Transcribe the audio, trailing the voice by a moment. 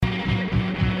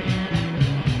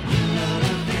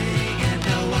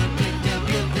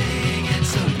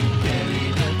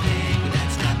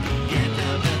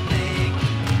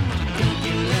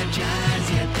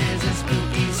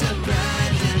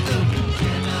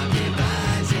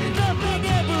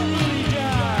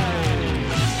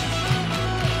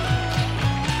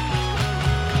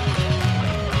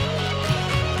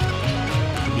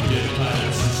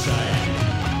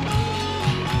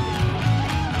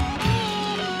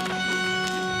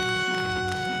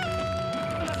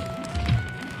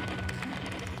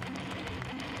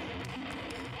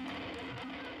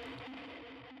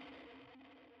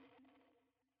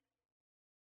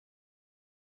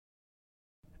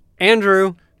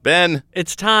Andrew. Ben.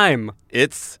 It's time.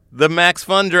 It's the Max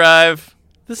Fun Drive.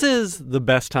 This is the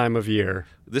best time of year.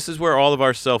 This is where all of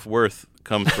our self-worth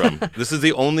comes from. This is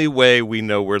the only way we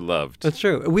know we're loved. That's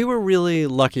true. We were really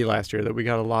lucky last year that we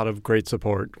got a lot of great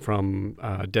support from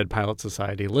Dead Pilot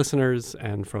Society listeners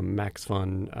and from Max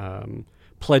Fun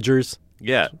pledgers.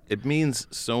 Yeah, it means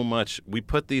so much. We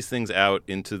put these things out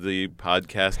into the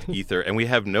podcast ether, and we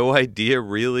have no idea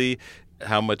really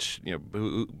how much,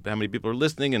 how many people are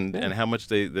listening and how much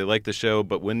they like the show.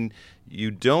 But when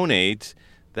you donate,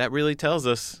 that really tells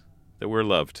us that we're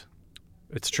loved.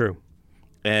 It's true.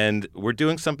 And we're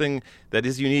doing something that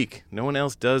is unique. No one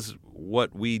else does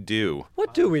what we do.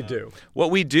 What do we do? What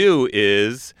we do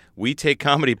is we take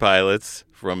comedy pilots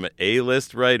from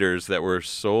A-list writers that were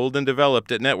sold and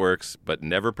developed at networks but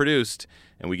never produced,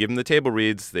 and we give them the table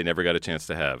reads they never got a chance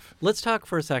to have. Let's talk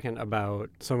for a second about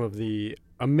some of the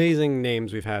amazing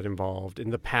names we've had involved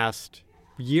in the past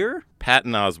year.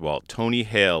 Patton Oswalt, Tony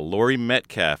Hale, Laurie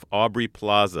Metcalf, Aubrey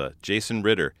Plaza, Jason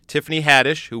Ritter, Tiffany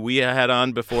Haddish, who we had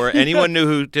on before anyone knew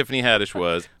who Tiffany Haddish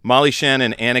was, Molly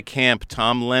Shannon, Anna Camp,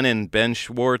 Tom Lennon, Ben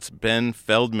Schwartz, Ben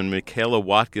Feldman, Michaela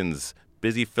Watkins,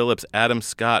 Busy Phillips, Adam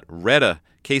Scott, Retta,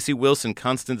 Casey Wilson,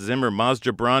 Constance Zimmer, Maz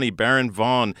Jobrani, Baron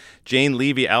Vaughn, Jane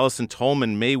Levy, Allison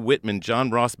Tolman, Mae Whitman,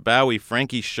 John Ross Bowie,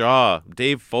 Frankie Shaw,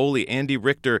 Dave Foley, Andy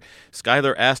Richter,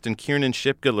 Skylar Aston, Kiernan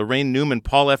Shipka, Lorraine Newman,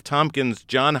 Paul F. Tompkins,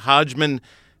 John Hodgman.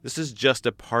 This is just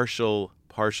a partial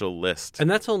list. And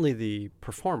that's only the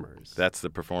performers. That's the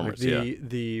performers,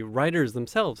 The writers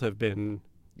themselves have been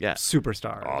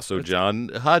superstar. Also John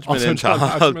Hodgman and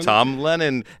Tom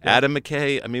Lennon, Adam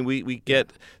McKay. I mean, we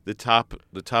get the top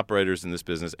writers in this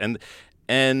business.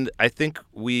 And I think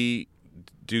we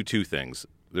do two things.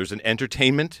 There's an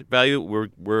entertainment value.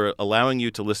 We're allowing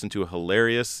you to listen to a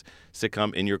hilarious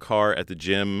sitcom in your car, at the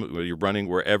gym, where you're running,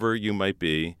 wherever you might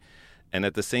be. And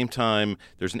at the same time,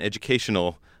 there's an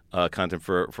educational content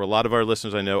for a lot of our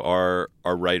listeners I know are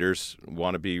writers,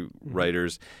 want to be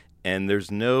writers, and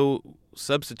there's no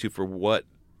substitute for what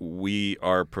we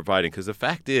are providing. Because the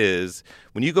fact is,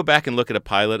 when you go back and look at a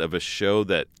pilot of a show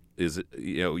that is,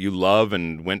 you love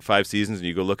and went 5 seasons, and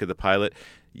you go look at the pilot,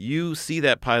 you see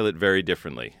that pilot very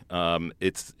differently.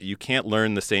 You can't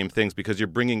learn the same things because you're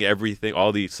bringing everything,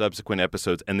 all the subsequent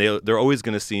episodes, and they're always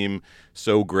going to seem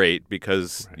so great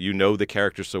because you know the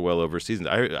characters so well over seasons.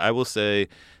 I will say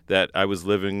that I was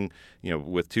living,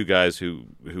 with two guys who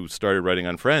started writing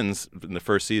on Friends in the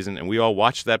first season, and we all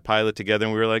watched that pilot together,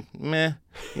 and we were like, meh,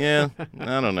 yeah,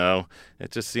 I don't know.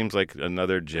 It just seems like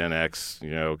another Gen X,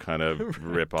 kind of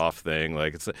rip-off thing.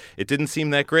 Like it didn't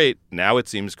seem that great. Now it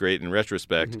seems great in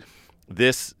retrospect.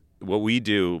 What we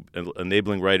do,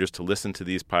 enabling writers to listen to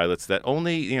these pilots that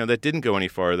only, that didn't go any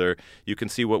farther. You can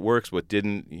see what works, what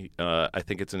didn't. I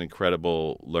think it's an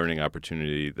incredible learning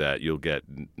opportunity that you'll get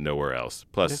nowhere else.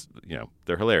 Plus,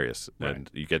 they're hilarious, and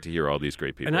you get to hear all these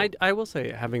great people. And I will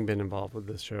say, having been involved with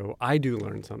this show, I do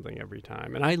learn something every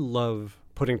time. And I love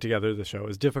putting together the show,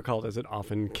 as difficult as it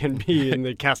often can be in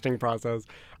the casting process.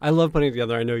 I love putting it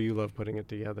together. I know you love putting it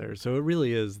together. So it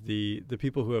really is the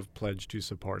people who have pledged to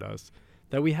support us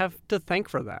that we have to thank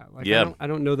for that. I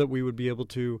don't know that we would be able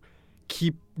to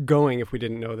keep going if we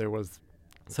didn't know there was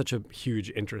such a huge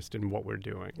interest in what we're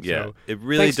doing. Yeah, so it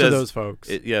really thanks does. To those folks.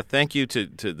 Thank you to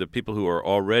the people who are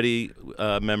already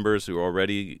members, who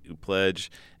already pledge,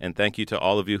 and thank you to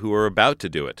all of you who are about to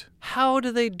do it. How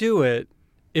do they do it?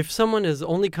 If someone has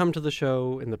only come to the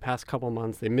show in the past couple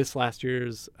months, they missed last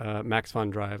year's Max Fun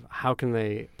Drive, how can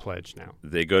they pledge now?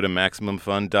 They go to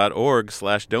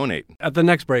MaximumFun.org/donate. At the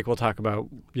next break, we'll talk about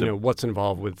what's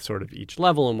involved with sort of each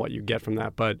level and what you get from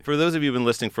that. But for those of you who've been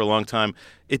listening for a long time,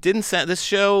 it didn't sound this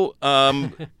show.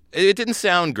 It didn't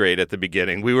sound great at the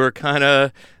beginning. We were kind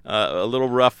of a little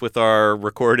rough with our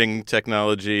recording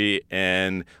technology,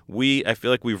 and I feel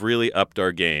like we've really upped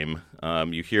our game.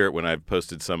 You hear it when I've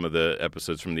posted some of the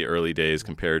episodes from the early days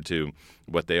compared to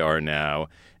what they are now.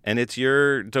 And it's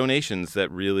your donations that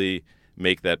really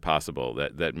make that possible,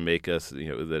 that make us,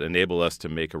 that enable us to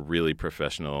make a really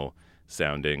professional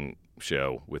sounding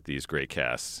show with these great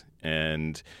casts.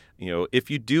 And if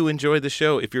you do enjoy the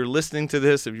show, if you're listening to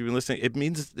this, if you've been listening, it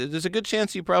means there's a good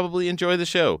chance you probably enjoy the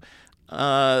show.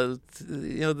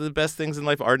 The best things in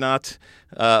life are not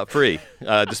free,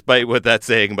 despite what that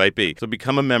saying might be. So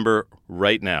become a member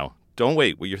right now. Don't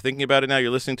wait. Well, you're thinking about it now.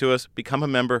 You're listening to us. Become a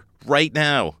member right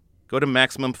now. Go to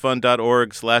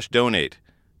MaximumFun.org/donate.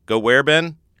 Go where,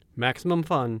 Ben?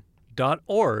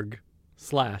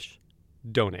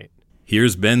 MaximumFun.org/donate.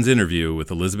 Here's Ben's interview with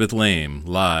Elizabeth Lame,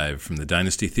 live from the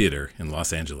Dynasty Theater in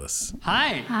Los Angeles.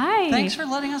 Hi. Hi. Thanks for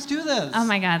letting us do this. Oh,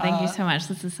 my God. Thank you so much.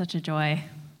 This is such a joy.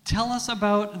 tell us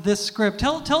about this script.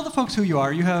 Tell the folks who you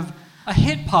are. You have a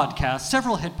hit podcast,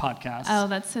 several hit podcasts. Oh,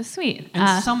 that's so sweet.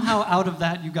 And somehow out of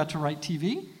that, you got to write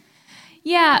TV?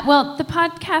 Yeah, well, the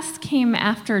podcast came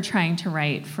after trying to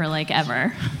write for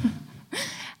ever.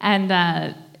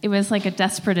 And it was like a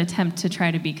desperate attempt to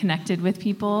try to be connected with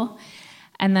people.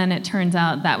 And then it turns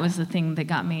out that was the thing that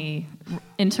got me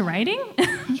into writing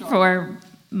for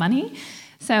money.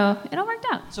 So it all worked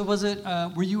out. So was it,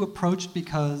 were you approached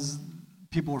because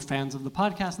people were fans of the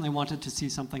podcast and they wanted to see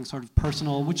something sort of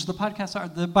personal, which the podcasts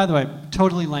are, by the way,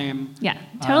 Totally Lame. Yeah,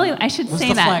 Totally, I should say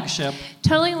the that. Flagship.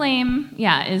 Totally Lame,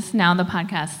 yeah, is now the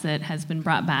podcast that has been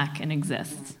brought back and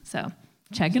exists. So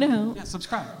check it out. Yeah,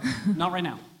 subscribe. Not right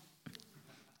now.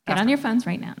 Get on your phones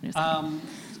right now.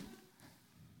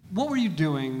 What were you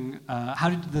doing? How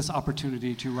did this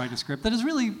opportunity to write a script that is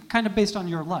really kind of based on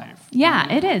your life?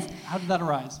 Yeah, it is. How did that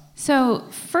arise? So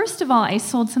first of all, I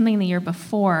sold something the year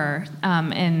before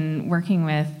in working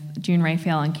with June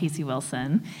Raphael and Casey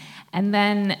Wilson. And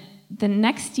then the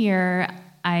next year,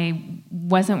 I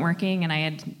wasn't working and I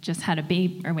had just had a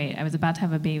baby, I was about to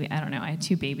have a baby. I don't know, I had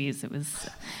 2 babies. It was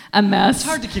a mess. It's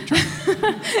hard to keep track.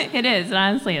 It is, it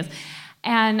honestly is.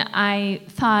 And I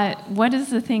thought, what is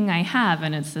the thing I have?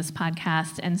 And it's this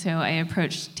podcast. And so I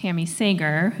approached Tammy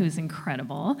Sager, who's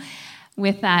incredible,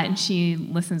 with that. And she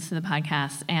listens to the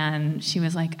podcast. And she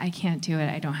was like, I can't do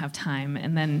it. I don't have time.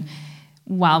 And then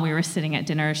while we were sitting at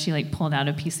dinner, she pulled out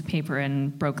a piece of paper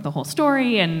and broke the whole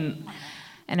story. And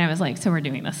I was like, so we're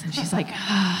doing this. And she's like,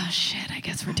 oh, shit, I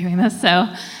guess we're doing this. So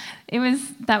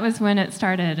that was when it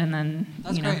started. And then,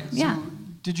 That's great. Yeah. So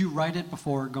did you write it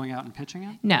before going out and pitching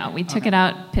it? No, we took it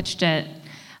out, pitched it.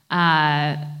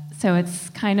 So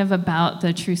it's kind of about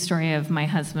the true story of my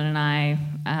husband and I.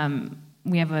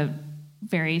 We have a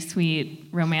very sweet,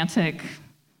 romantic,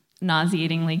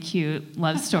 nauseatingly cute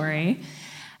love story.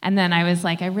 And then I was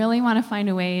like, I really want to find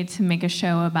a way to make a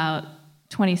show about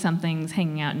 20-somethings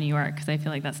hanging out in New York, because I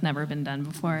feel like that's never been done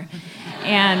before.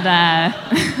 And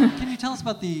Can you tell us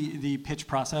about the pitch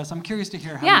process? I'm curious to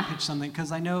hear how you pitch something,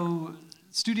 because I know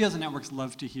studios and networks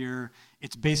love to hear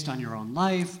it's based on your own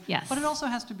life, yes, but it also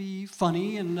has to be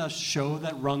funny and a show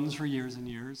that runs for years and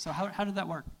years. So how did that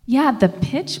work? Yeah, the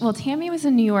pitch, well, Tammy was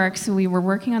in New York, so we were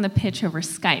working on the pitch over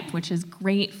Skype, which is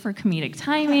great for comedic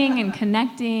timing and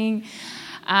connecting.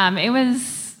 It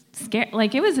was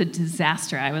it was a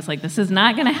disaster. I was like, this is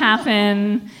not going to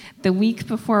happen. The week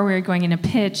before we were going into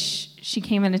pitch, she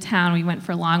came into town, we went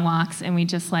for long walks, and we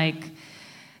just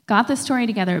got the story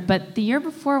together. But the year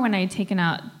before, when I had taken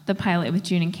out the pilot with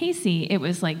June and Casey, it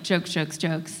was jokes, jokes,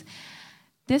 jokes.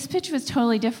 This pitch was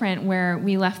totally different, where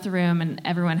we left the room and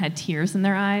everyone had tears in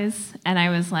their eyes. And I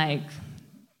was like,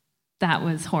 that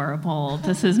was horrible.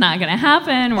 This is not going to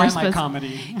happen. We're supposed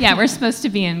comedy. Yeah, we're supposed to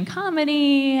be in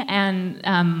comedy. And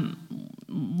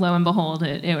lo and behold,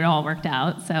 it all worked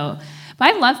out. So, but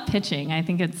I love pitching. I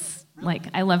think it's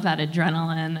I love that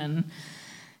adrenaline and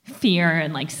fear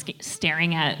and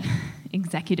staring at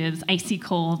executives icy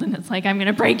cold, and it's I'm going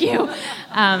to break you.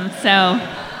 Yeah.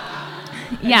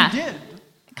 And you did.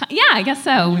 Yeah, I guess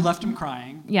so. You left him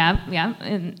crying. Yeah,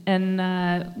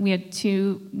 and we had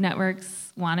 2 networks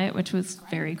want it, which was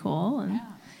very cool, and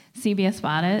CBS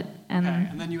bought it.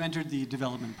 And then you entered the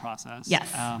development process.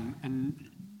 Yes. And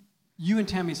you and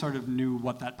Tammy sort of knew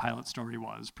what that pilot story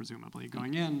was, presumably,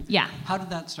 going in. Yeah. How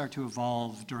did that start to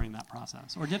evolve during that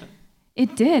process, or did it?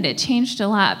 It did. It changed a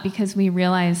lot because we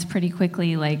realized pretty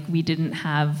quickly we didn't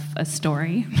have a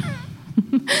story.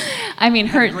 I mean,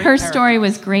 her story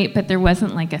was great, but there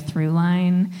wasn't a through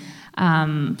line.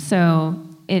 So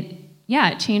it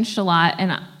changed a lot.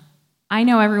 And I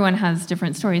know everyone has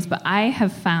different stories, but I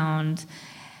have found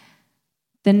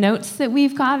the notes that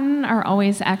we've gotten are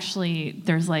always actually,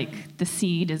 there's the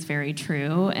seed is very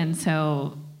true. And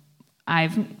so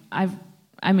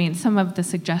I mean, some of the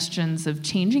suggestions of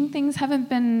changing things haven't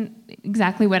been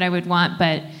exactly what I would want,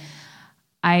 but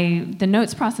the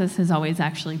notes process has always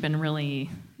actually been really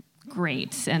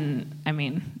great, and I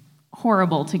mean,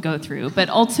 horrible to go through, but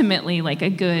ultimately a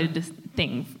good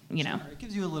thing, Sure. It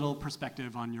gives you a little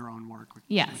perspective on your own work.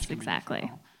 Yes,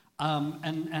 exactly.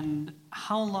 And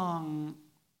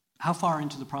how far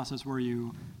into the process were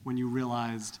you when you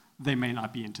realized they may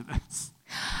not be into this?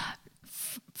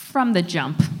 From the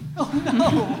jump. Oh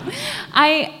no!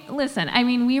 I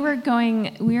mean, we were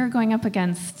going up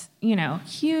against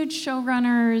huge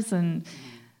showrunners and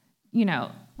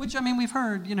Which, I mean, we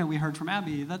heard from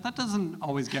Abby that doesn't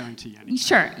always guarantee anything.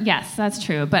 Sure, yes, that's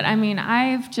true. But I mean,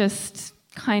 I've just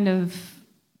kind of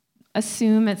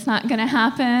assume it's not going to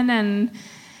happen, and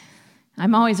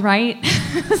I'm always right.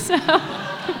 So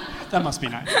that must be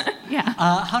nice. Yeah.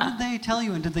 How did they tell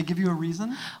you, and did they give you a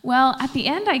reason? Well, at the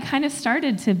end, I kind of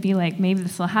started to be like, maybe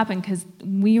this will happen, because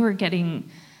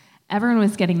everyone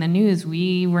was getting the news.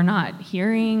 We were not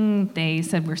hearing. They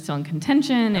said we're still in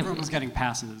contention. Everyone was getting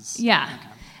passes. Yeah. Okay.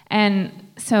 And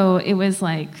so it was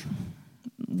like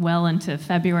well into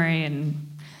February, and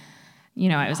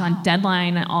I was on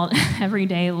deadline every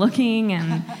day looking,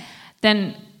 and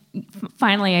then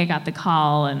finally I got the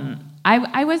call, and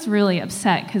I was really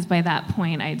upset because by that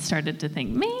point I had started to think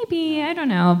maybe, I don't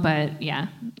know, but yeah,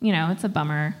 it's a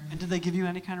bummer. And did they give you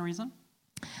any kind of reason?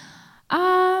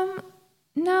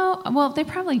 No. Well, they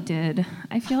probably did.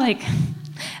 I feel like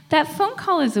that phone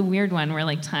call is a weird one where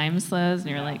like time slows and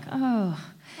you're like, oh,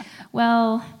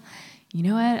 well, you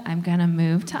know what? I'm gonna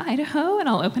move to Idaho and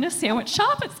I'll open a sandwich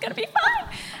shop. It's gonna be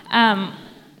fine.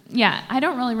 Yeah, I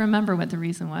don't really remember what the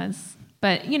reason was,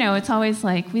 but it's always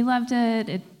like we loved it.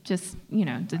 It just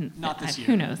didn't. Not this year.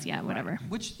 Who knows? Yeah, whatever. Right.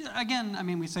 Which again, I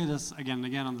mean, we say this again and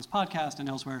again on this podcast and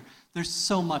elsewhere. There's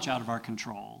so much out of our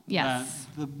control. Yes.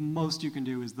 That the most you can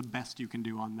do is the best you can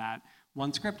do on that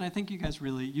one script. And I think you guys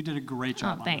you did a great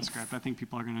job on the script. I think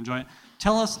people are going to enjoy it.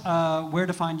 Tell us where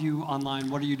to find you online.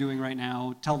 What are you doing right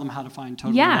now? Tell them how to find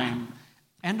Totally Lame.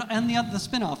 And the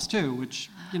spin-offs too,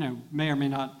 which may or may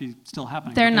not be still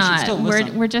happening. They're not.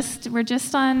 We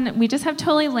just have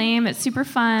Totally Lame. It's super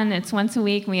fun. It's once a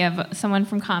week. We have someone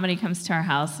from comedy comes to our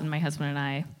house, and my husband and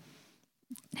I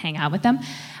hang out with them.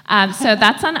 So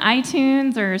that's on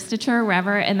iTunes or Stitcher or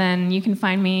wherever. And then you can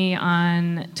find me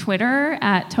on Twitter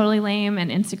at Totally Lame and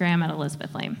Instagram at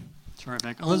Elizabeth Lame.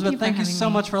 Terrific. Elizabeth, thank you so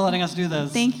much for letting us do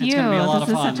this. Thank you. It's going to be a lot of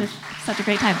fun. This is such a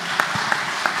great time.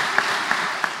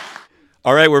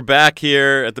 All right, we're back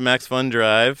here at the Max Fun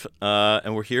Drive,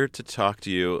 and we're here to talk to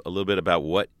you a little bit about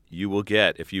what you will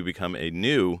get if you become a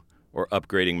new or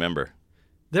upgrading member.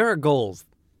 There are goals.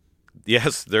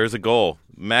 Yes, there's a goal.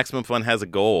 Maximum Fun has a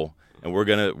goal, and we're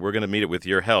gonna meet it with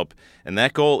your help. And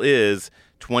that goal is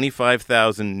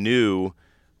 25,000 new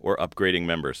or upgrading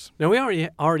members. Now, we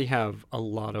already have a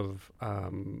lot of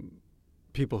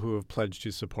people who have pledged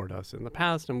to support us in the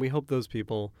past, and we hope those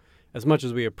people, as much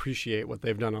as we appreciate what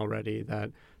they've done already,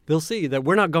 that they'll see that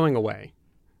we're not going away.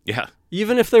 Yeah.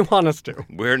 Even if they want us to.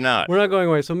 We're not. We're not going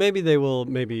away. So maybe they will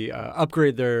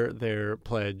upgrade their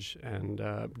pledge and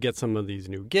get some of these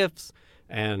new gifts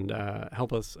and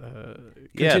help us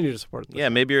continue to support them. Yeah,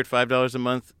 maybe you're at $5 a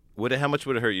month. How much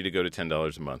would it hurt you to go to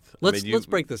 $10 a month? Let's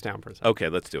break this down for a second. Okay,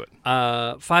 let's do it.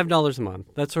 $5 a month.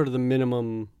 That's sort of the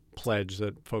minimum pledge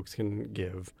that folks can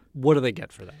give. What do they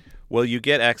get for that? Well, you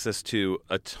get access to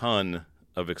a ton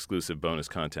of exclusive bonus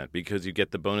content because you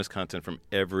get the bonus content from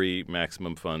every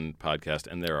Maximum Fun podcast,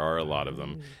 and there are a lot of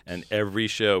them. And every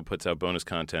show puts out bonus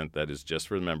content that is just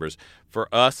for the members.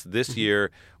 For us, this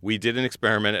year, we did an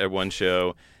experiment at one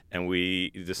show, and we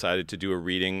decided to do a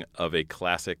reading of a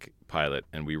classic pilot,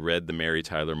 and we read the Mary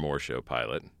Tyler Moore Show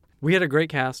pilot. We had a great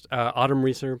cast. Autumn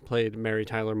Reeser played Mary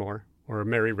Tyler Moore, or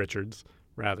Mary Richards,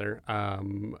 rather.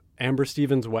 Amber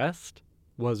Stevens-West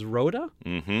was Rhoda.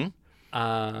 Mm-hmm.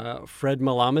 Fred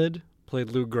Malamed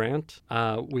played Lou Grant.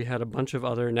 We had a bunch of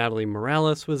other. Natalie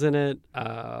Morales was in it.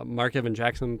 Mark Evan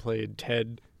Jackson played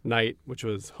Ted Knight, which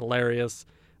was hilarious.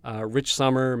 Rich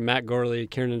Sommer, Matt Gorley,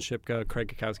 Kiernan Shipka,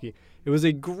 Craig Kukowski. It was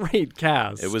a great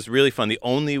cast. It was really fun. The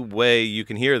only way you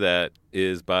can hear that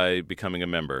is by becoming a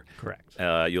member. Correct.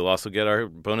 You'll also get our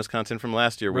bonus content from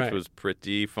last year, which was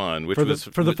pretty fun. For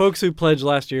the folks who pledged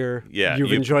last year,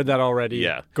 you've enjoyed that already.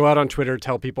 Yeah. Go out on Twitter,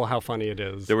 tell people how funny it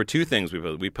is. There were two things we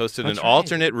posted. We posted an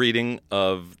alternate reading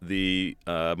of the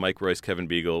Mike Royce, Kevin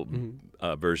Beagle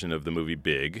version of the movie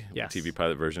Big, TV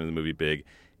pilot version of the movie Big,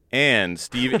 and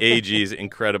Steve Agee's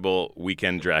incredible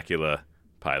Weekend Dracula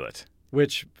pilot.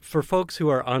 Which, for folks who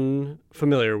are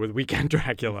unfamiliar with Weekend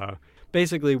Dracula,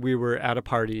 basically we were at a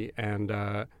party and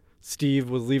Steve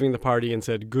was leaving the party and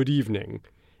said, "Good evening."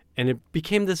 And it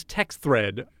became this text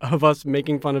thread of us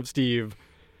making fun of Steve,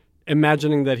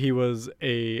 imagining that he was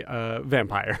a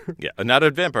vampire. Yeah, not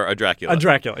a vampire, a Dracula. A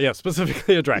Dracula, yeah,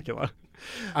 specifically a Dracula.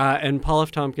 And Paul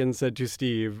F. Tompkins said to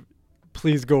Steve,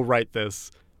 "Please go write this,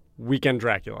 Weekend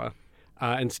Dracula."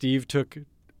 And Steve took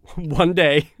one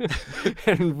day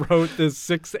and wrote this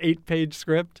 8-page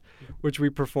script, which we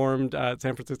performed at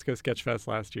San Francisco Sketchfest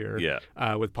last year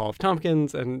with Paul F.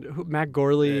 Tompkins and Matt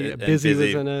Gorley. Busy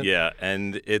was in it. Yeah,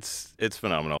 and it's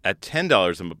phenomenal. At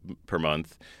 $10 per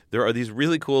month, there are these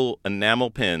really cool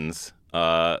enamel pins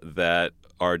that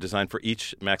are designed for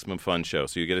each Maximum Fun show.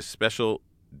 So you get a special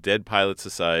Dead Pilot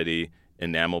Society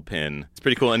enamel pin. It's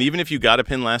pretty cool. And even if you got a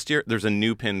pin last year, there's a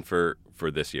new pin for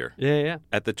this year. Yeah.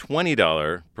 At the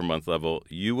 $20 per month level,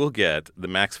 you will get the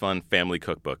Max Fun Family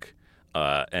Cookbook.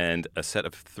 and a set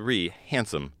of 3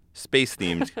 handsome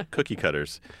space-themed cookie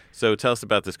cutters. So tell us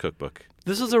about this cookbook.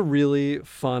 This is a really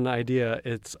fun idea.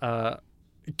 It's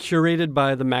curated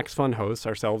by the Max Fun hosts,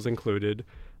 ourselves included.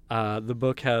 The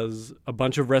book has a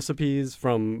bunch of recipes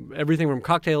from everything from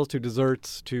cocktails to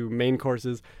desserts to main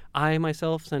courses. I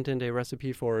myself sent in a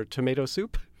recipe for tomato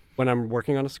soup. When I'm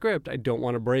working on a script, I don't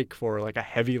want to break for like a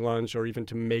heavy lunch or even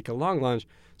to make a long lunch.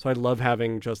 So I love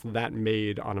having just that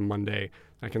made on a Monday.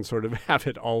 I can sort of have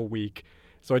it all week.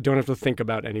 So I don't have to think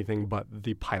about anything but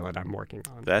the pilot I'm working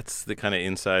on. That's the kind of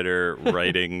insider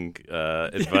writing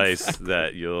advice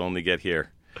that you'll only get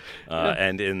here.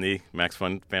 And in the Max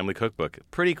Fun Family Cookbook.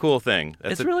 Pretty cool thing.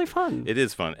 It's really fun. It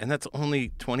is fun. And that's only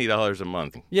 $20 a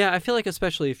month. Yeah, I feel like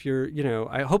especially if you're,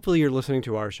 hopefully you're listening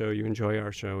to our show, you enjoy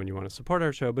our show, and you want to support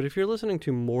our show. But if you're listening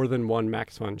to more than one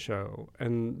Max Fun show,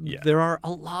 and there are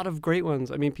a lot of great ones.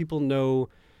 I mean, people know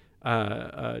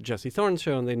Jesse Thorne's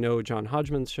show, and they know John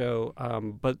Hodgman's show.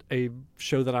 But a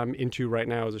show that I'm into right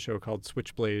now is a show called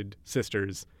Switchblade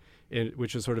Sisters,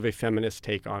 which is sort of a feminist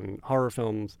take on horror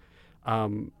films.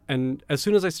 And as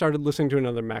soon as I started listening to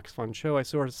another Max Fun show, I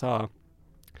sort of saw,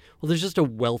 well, there's just a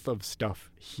wealth of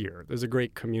stuff here. There's a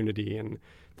great community, and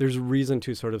there's reason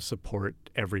to sort of support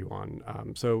everyone.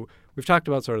 So we've talked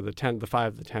about sort of the 10, the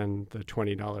 5, the 10, the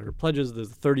 $20 pledges.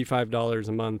 There's $35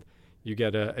 a month. You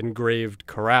get an engraved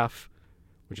carafe,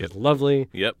 which is lovely.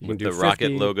 Yep, the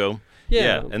rocket logo.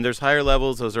 Yeah, and there's higher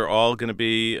levels. Those are all going to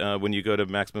be when you go to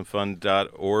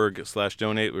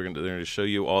MaximumFun.org/donate. They're going to show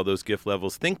you all those gift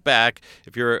levels. Think back,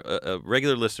 if you're a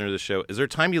regular listener to the show, is there a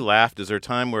time you laughed? Is there a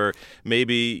time where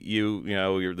maybe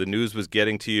the news was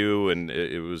getting to you and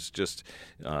it was just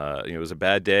it was a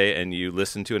bad day, and you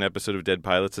listened to an episode of Dead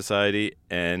Pilot Society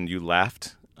and you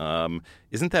laughed?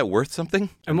 Isn't that worth something?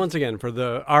 And once again,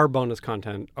 for our bonus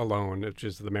content alone, which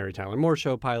is the Mary Tyler Moore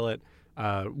Show pilot,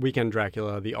 Weekend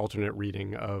Dracula, the alternate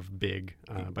reading of Big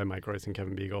by Mike Royce and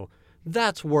Kevin Beagle.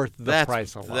 That's worth the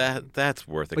price alone. That's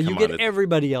worth it. But you get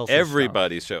everybody else's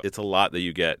everybody's show. It's a lot that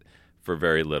you get for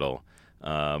very little.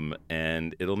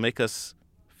 And it'll make us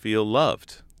feel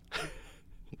loved,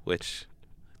 which,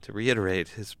 to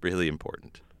reiterate, is really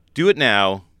important. Do it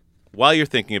now. While you're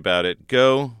thinking about it,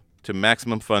 go to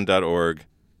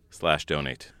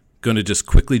MaximumFun.org/donate. Going to just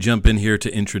quickly jump in here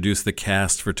to introduce the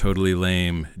cast for Totally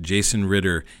Lame. Jason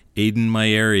Ritter, Aidan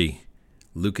Mayeri,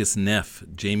 Lucas Neff,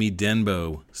 Jamie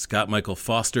Denbo, Scott Michael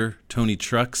Foster, Tony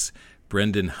Trucks,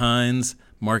 Brendan Hines,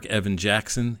 Mark Evan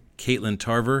Jackson, Caitlin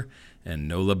Tarver, and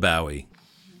Nola Bowie.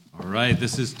 All right,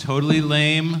 this is Totally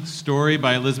Lame, story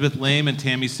by Elizabeth Lame and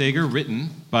Tammy Sager,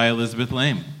 written by Elizabeth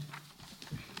Lame.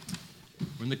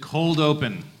 We're in the cold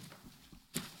open.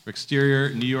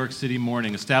 Exterior New York City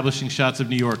morning, establishing shots of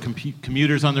New York,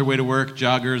 commuters on their way to work,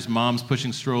 joggers, moms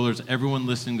pushing strollers, everyone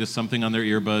listening to something on their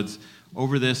earbuds.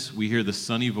 Over this, we hear the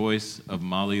sunny voice of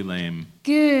Molly Lame.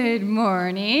 Good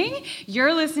morning.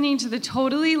 You're listening to the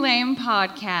Totally Lame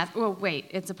podcast. Well, wait,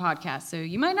 it's a podcast, so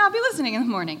you might not be listening in the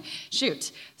morning.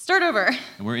 Shoot. Start over.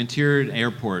 And we're interior at an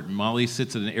airport. Molly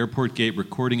sits at an airport gate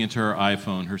recording into her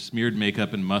iPhone. Her smeared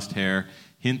makeup and mussed hair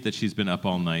hint that she's been up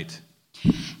all night.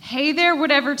 Hey there,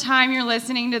 whatever time you're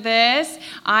listening to this.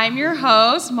 I'm your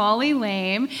host, Molly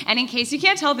Lame, and in case you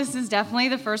can't tell, this is definitely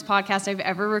the first podcast I've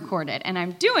ever recorded, and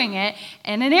I'm doing it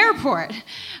in an airport.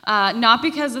 Not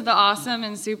because of the awesome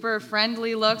and super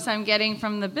friendly looks I'm getting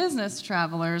from the business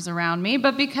travelers around me,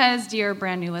 but because, dear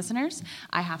brand new listeners,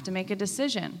 I have to make a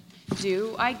decision.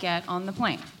 Do I get on the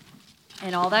plane?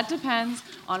 And all that depends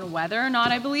on whether or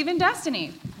not I believe in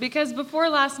destiny, because before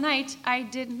last night, I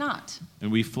did not.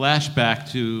 And we flash back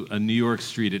to a New York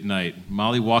street at night.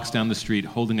 Molly walks down the street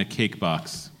holding a cake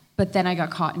box. But then I got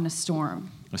caught in a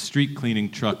storm. A street cleaning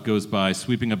truck goes by,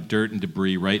 sweeping up dirt and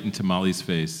debris right into Molly's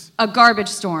face. A garbage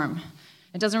storm.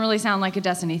 It doesn't really sound like a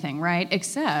destiny thing, right?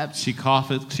 Except... She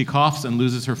coughs and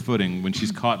loses her footing when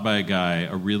she's caught by a guy,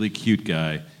 a really cute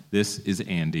guy. This is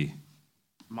Andy.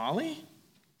 Molly?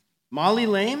 Molly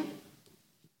Lame?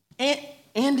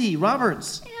 Andy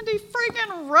Roberts. Andy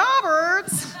freaking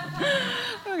Roberts!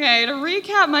 Okay, to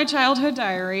recap my childhood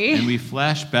diary. And we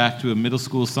flash back to a middle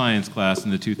school science class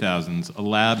in the 2000s, a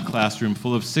lab classroom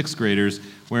full of 6th graders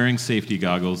wearing safety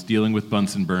goggles, dealing with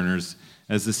Bunsen burners.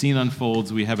 As the scene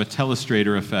unfolds, we have a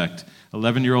telestrator effect.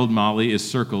 11-year-old Molly is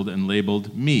circled and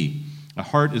labeled me. A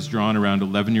heart is drawn around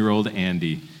 11-year-old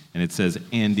Andy, and it says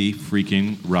Andy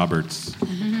freaking Roberts.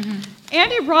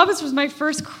 Andy Roberts was my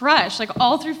first crush, like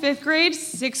all through 5th grade,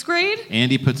 6th grade.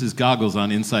 Andy puts his goggles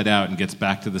on inside out and gets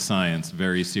back to the science,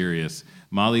 very serious.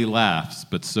 Molly laughs,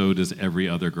 but so does every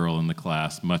other girl in the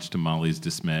class, much to Molly's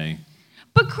dismay.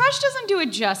 But Crush doesn't do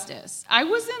it justice. I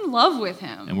was in love with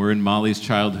him. And we're in Molly's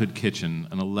childhood kitchen.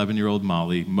 An 11-year-old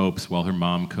Molly mopes while her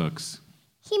mom cooks.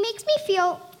 He makes me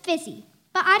feel fizzy,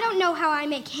 but I don't know how I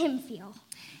make him feel.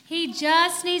 He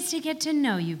just needs to get to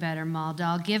know you better,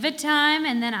 Maldol. Give it time,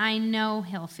 and then I know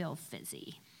he'll feel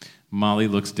fizzy. Molly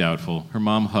looks doubtful. Her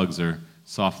mom hugs her,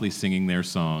 softly singing their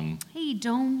song. Hey,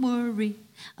 don't worry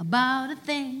about a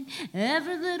thing.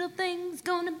 Every little thing's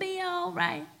gonna be all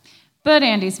right. But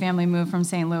Andy's family moved from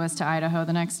St. Louis to Idaho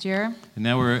the next year. And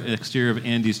now we're at the exterior of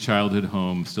Andy's childhood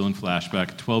home, still in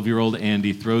flashback. 12-year-old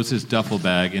Andy throws his duffel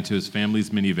bag into his family's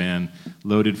minivan,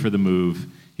 loaded for the move.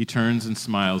 He turns and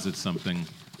smiles at something.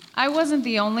 I wasn't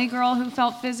the only girl who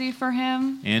felt fizzy for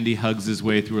him. Andy hugs his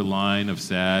way through a line of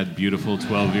sad, beautiful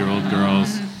 12-year-old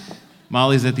girls.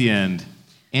 Molly's at the end.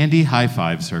 Andy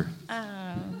high-fives her.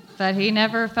 But he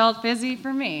never felt fizzy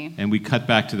for me. And we cut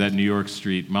back to that New York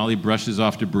street. Molly brushes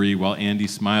off debris while Andy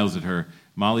smiles at her.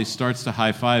 Molly starts to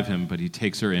high-five him, but he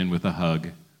takes her in with a hug.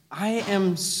 I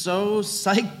am so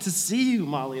psyched to see you,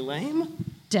 Molly Lame.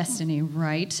 Destiny,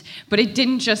 right? But it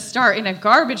didn't just start in a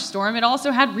garbage storm. It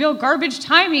also had real garbage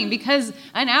timing because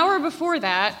an hour before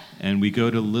that... And we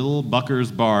go to Little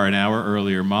Bucker's bar an hour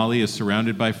earlier. Molly is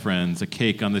surrounded by friends, a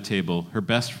cake on the table. Her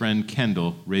best friend,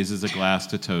 Kendall, raises a glass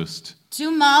to toast. To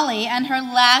Molly and her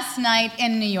last night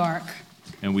in New York.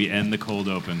 And we end the cold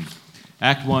open.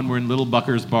 Act 1, we're in Little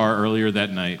Bucker's bar earlier that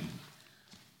night.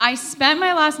 I spent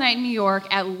my last night in New York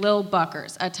at Lil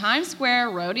Bucker's, a Times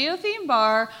Square rodeo-themed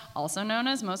bar, also known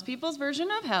as most people's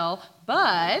version of hell,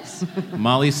 but...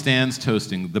 Molly stands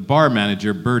toasting. The bar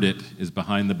manager, Burdett, is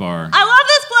behind the bar. I love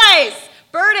this place!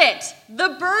 Burdett,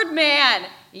 the Birdman.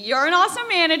 You're an awesome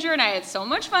manager, and I had so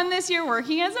much fun this year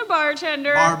working as a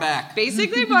bartender. Bar back.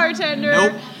 Basically bartender.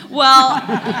 Nope. Well,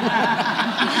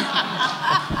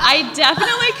 I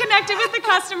definitely connected with the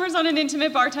customers on an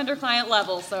intimate bartender-client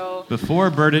level, so... Before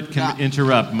Burdett can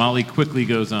interrupt, Molly quickly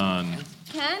goes on.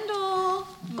 Kendall,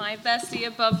 my bestie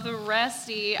above the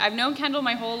resty. I've known Kendall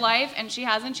my whole life, and she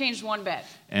hasn't changed one bit.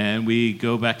 And we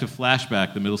go back to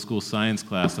flashback, the middle school science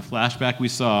class. The flashback we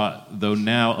saw, though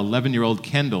now 11-year-old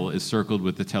Kendall is circled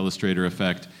with the telestrator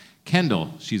effect.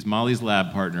 Kendall, she's Molly's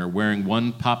lab partner, wearing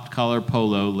one popped collar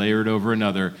polo layered over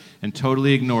another and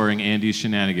totally ignoring Andy's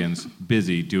shenanigans,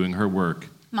 busy doing her work.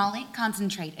 Molly,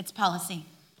 concentrate. It's policy.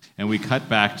 And we cut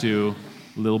back to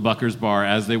Little Bucker's bar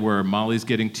as they were. Molly's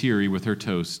getting teary with her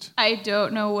toast. I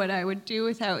don't know what I would do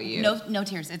without you. No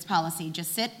tears. It's policy.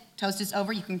 Just sit. Toast is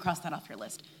over. You can cross that off your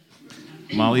list.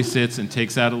 Molly sits and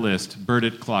takes out a list.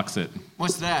 Burdett clocks it.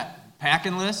 What's that?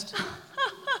 Packing list?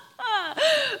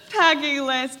 Packing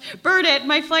list. Burdett,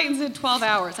 my flight is in 12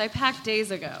 hours. I packed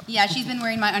days ago. Yeah, she's been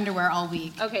wearing my underwear all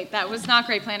week. Okay, that was not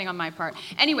great planning on my part.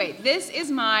 Anyway, this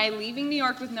is my leaving New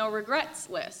York with no regrets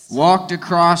list. Walked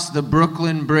across the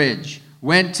Brooklyn Bridge.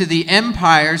 Went to the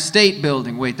Empire State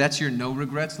Building. Wait, that's your no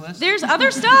regrets list? There's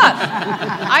other stuff.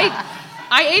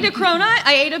 I ate a cronut.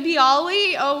 I ate a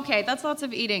Bialy. Okay, that's lots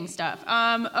of eating stuff.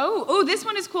 This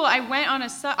one is cool. I went on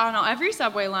every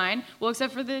subway line, well,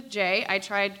 except for the J. I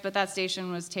tried, but that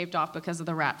station was taped off because of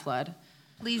the rat flood.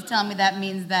 Please tell me that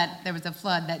means that there was a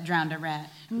flood that drowned a rat.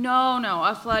 No,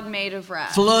 a flood made of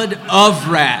rats. Flood of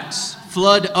rats.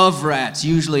 Flood of rats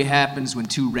usually happens when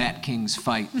two rat kings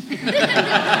fight.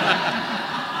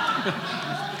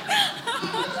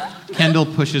 Kendall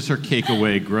pushes her cake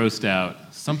away, grossed out.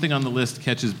 Something on the list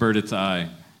catches Burdett's eye.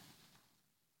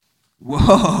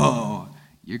 Whoa,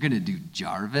 you're gonna do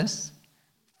Jarvis?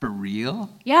 For real?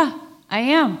 Yeah, I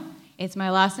am. It's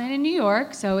my last night in New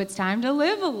York, so it's time to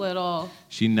live a little.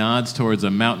 She nods towards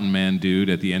a mountain man dude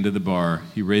at the end of the bar.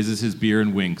 He raises his beer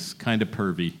and winks, kind of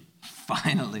pervy.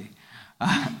 Finally.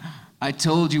 I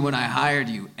told you when I hired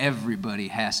you, everybody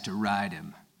has to ride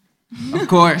him. Of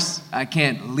course, I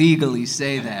can't legally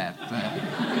say that, but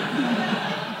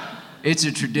it's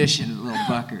a tradition at Little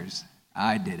Bucker's.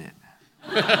 I did it.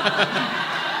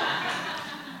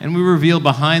 And we reveal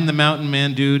behind the mountain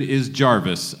man dude is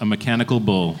Jarvis, a mechanical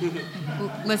bull.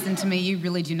 Listen to me, you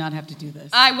really do not have to do this.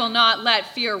 I will not let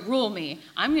fear rule me.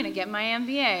 I'm going to get my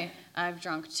MBA. I've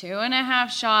drunk 2.5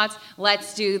 shots.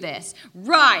 Let's do this.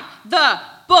 Ride the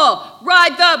bull!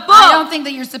 Ride the bull! I don't think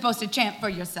that you're supposed to chant for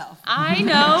yourself. I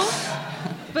know,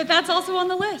 but that's also on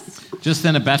the list. Just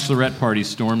then a bachelorette party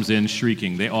storms in,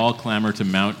 shrieking. They all clamor to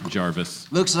mount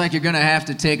Jarvis. Looks like you're gonna have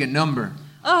to take a number.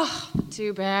 Oh,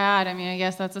 too bad. I mean, I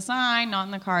guess that's a sign, not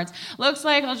in the cards. Looks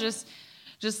like I'll just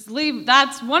leave.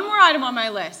 That's one more item on my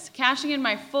list. Cashing in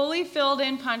my fully filled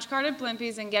in punch card at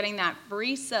Blimpies and getting that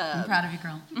free sub. I'm proud of you,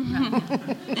 girl.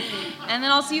 And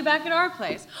then I'll see you back at our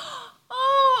place.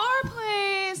 Oh, our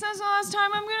place. That's the last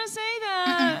time I'm going to say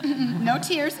that. No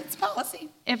tears. It's policy.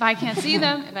 If I can't see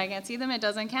them, it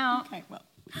doesn't count. Okay, well,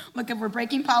 look, if we're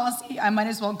breaking policy, I might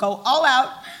as well go all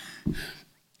out.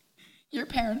 Your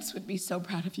parents would be so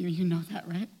proud of you. You know that,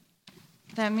 right?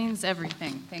 That means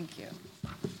everything. Thank you.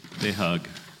 They hug.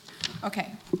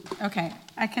 Okay.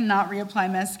 I cannot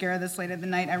reapply mascara this late at the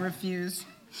night. I refuse.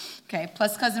 Okay,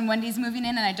 plus cousin Wendy's moving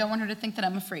in, and I don't want her to think that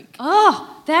I'm a freak.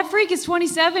 Oh, that freak is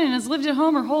 27 and has lived at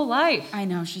home her whole life. I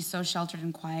know, she's so sheltered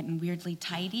and quiet and weirdly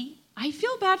tidy. I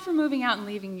feel bad for moving out and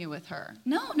leaving you with her.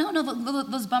 No,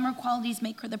 those bummer qualities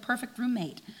make her the perfect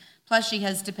roommate. Plus, she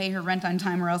has to pay her rent on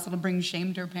time or else it'll bring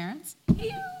shame to her parents.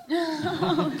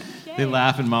 They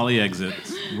laugh and Molly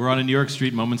exits. We're on a New York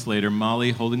street moments later.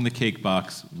 Molly, holding the cake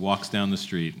box, walks down the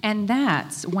street. And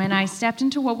that's when I stepped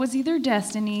into what was either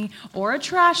destiny or a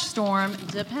trash storm,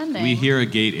 depending. We hear a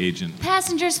gate agent.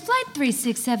 Passengers, flight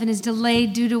 367 is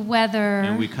delayed due to weather.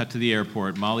 And we cut to the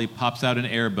airport. Molly pops out an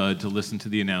earbud to listen to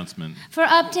the announcement. For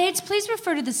updates, please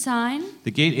refer to the sign.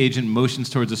 The gate agent motions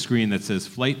towards a screen that says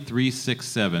Flight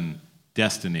 367,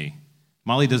 Destiny.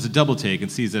 Molly does a double take and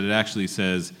sees that it actually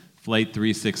says Flight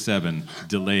 367,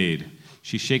 delayed.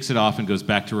 She shakes it off and goes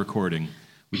back to recording.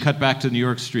 We cut back to New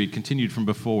York Street, continued from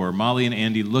before. Molly and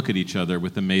Andy look at each other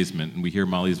with amazement, and we hear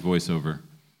Molly's voiceover.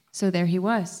 So there he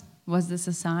was. Was this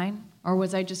a sign? Or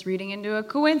was I just reading into a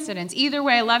coincidence? Either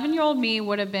way, 11-year-old me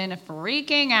would have been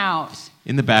freaking out.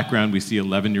 In the background, we see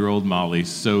 11-year-old Molly,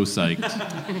 so psyched.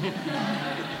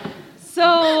 So,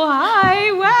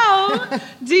 hi, wow.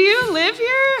 Do you live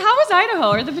here? How was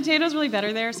Idaho? Are the potatoes really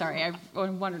better there? Sorry, I've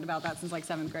wondered about that since like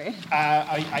 7th grade.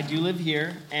 I do live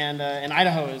here, and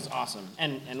Idaho is awesome.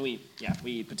 And we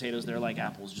eat potatoes there like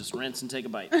apples. Just rinse and take a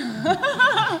bite.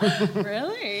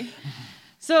 Really?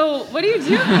 So, what do you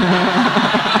do?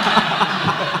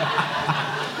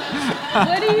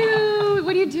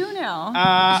 What do you do now?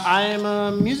 I am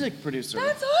a music producer.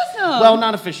 That's awesome. Well,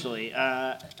 not officially.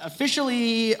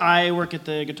 Officially, I work at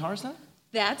the Guitar Center.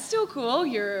 That's still cool.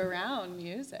 You're around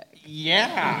music.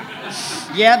 Yeah,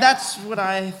 that's what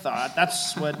I thought.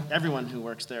 That's what everyone who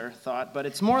works there thought. But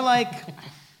it's more like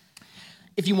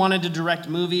if you wanted to direct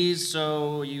movies,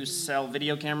 so you sell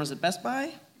video cameras at Best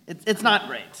Buy. It's not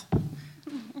great.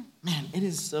 Man, it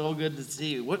is so good to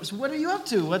see you. What are you up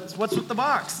to? What's with the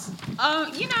box?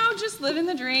 Just living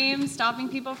the dream, stopping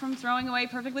people from throwing away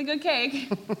perfectly good cake.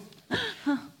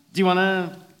 Do you want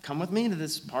to come with me to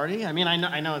this party? I mean,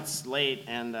 I know it's late,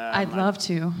 and I'd love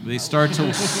to. They start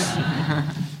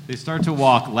to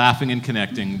walk, laughing and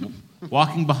connecting.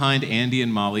 Walking behind Andy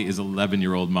and Molly is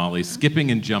 11-year-old Molly, skipping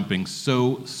and jumping,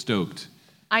 so stoked.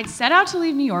 I'd set out to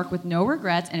leave New York with no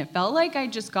regrets, and it felt like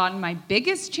I'd just gotten my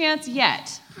biggest chance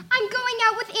yet. I'm going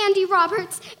out with Andy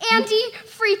Roberts. Andy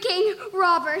freaking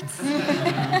Roberts.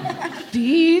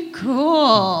 Be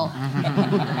cool.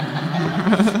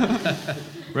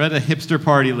 We're at a hipster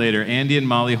party later. Andy and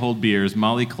Molly hold beers.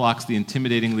 Molly clocks the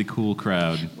intimidatingly cool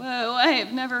crowd. Whoa, I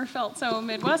have never felt so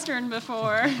Midwestern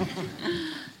before.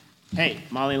 Hey,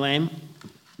 Molly Lame,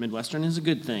 Midwestern is a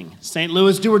good thing. St.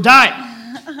 Louis, do or die.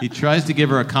 He tries to give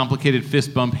her a complicated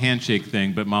fist bump handshake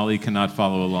thing, but Molly cannot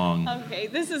follow along. Okay,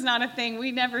 this is not a thing.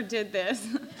 We never did this.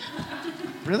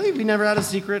 Really? We never had a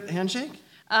secret handshake?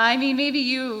 I mean, maybe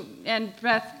you and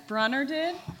Beth Brunner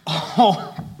did?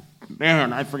 Oh,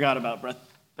 man, I forgot about Beth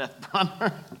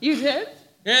Brunner. You did?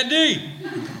 Andy!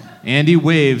 Andy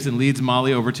waves and leads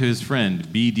Molly over to his friend,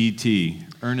 BDT,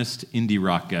 earnest indie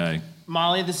rock guy.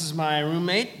 Molly, this is my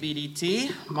roommate,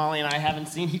 BDT. Molly and I haven't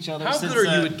seen each other since... How good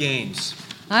are you at games?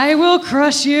 I will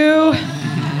crush you.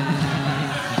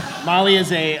 Molly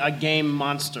is a game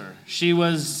monster. She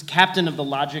was captain of the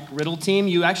Logic Riddle team.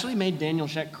 You actually made Daniel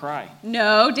Sheck cry.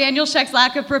 No, Daniel Sheck's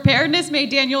lack of preparedness made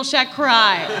Daniel Sheck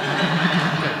cry.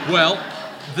 Well,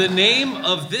 the name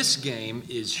of this game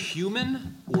is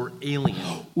Human or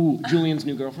Alien. Ooh, Julian's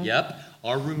new girlfriend? Yep.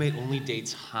 Our roommate only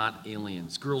dates hot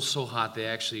aliens. Girls so hot they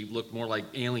actually look more like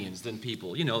aliens than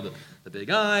people. You know, the big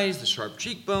eyes, the sharp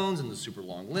cheekbones, and the super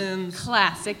long limbs.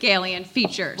 Classic alien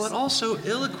features. But also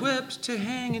ill-equipped to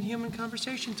hang in human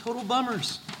conversation. Total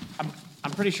bummers.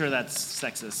 I'm pretty sure that's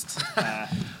sexist.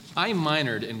 I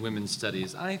minored in women's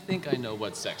studies. I think I know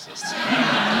what's sexist.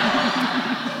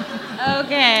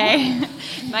 Okay.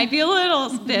 Might be a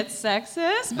little bit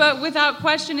sexist, but without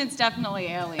question, it's definitely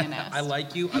alienist. I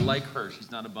like you. I like her.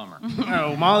 She's not a bummer.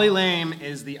 Oh, Molly Lame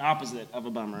is the opposite of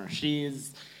a bummer.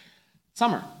 She's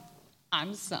summer.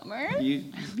 I'm summer?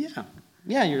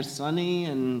 Yeah, you're sunny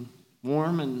and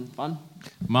warm and fun.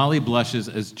 Molly blushes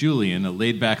as Julian, a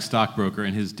laid-back stockbroker,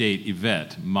 and his date,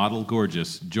 Yvette, model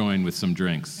gorgeous, join with some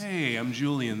drinks. Hey, I'm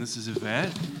Julian. This is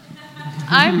Yvette.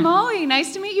 I'm Molly.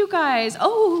 Nice to meet you guys.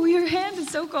 Oh, your hand is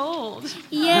so cold.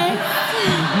 Yes.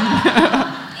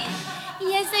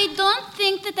 Yes, I don't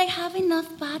think that I have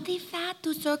enough body fat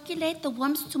to circulate the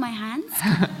warmth to my hands.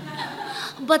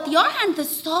 But your hand is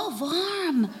so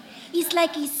warm. It's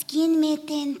like a skin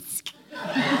mittens.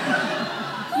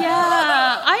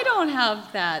 Yeah, I don't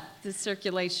have the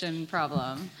circulation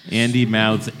problem. Andy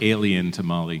mouths alien to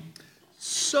Molly.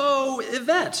 So,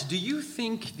 Yvette, do you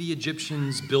think the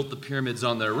Egyptians built the pyramids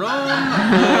on their own?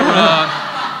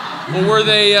 Or were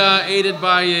they aided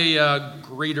by a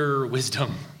greater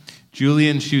wisdom?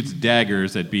 Julian shoots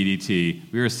daggers at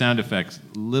BDT. We hear sound effects.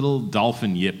 Little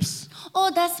dolphin yips. Oh,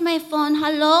 that's my phone.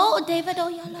 Hello, David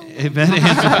Oyelowo.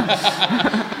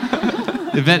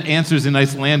 Yvette answers in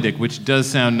Icelandic, which does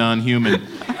sound non-human.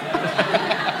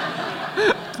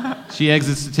 She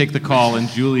exits to take the call, and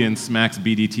Julian smacks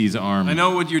BDT's arm. I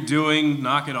know what you're doing.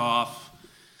 Knock it off.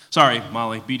 Sorry,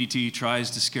 Molly. BDT tries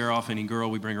to scare off any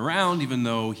girl we bring around, even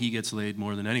though he gets laid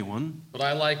more than anyone. But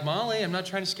I like Molly. I'm not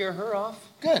trying to scare her off.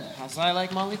 Good, as I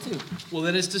like Molly too. Well,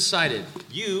 then it's decided.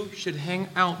 You should hang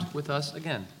out with us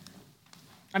again.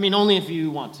 I mean, only if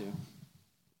you want to.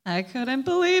 I couldn't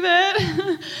believe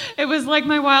it. It was like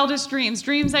my wildest dreams.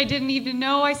 Dreams I didn't even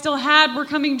know I still had were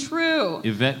coming true.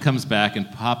 Yvette comes back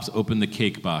and pops open the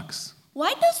cake box.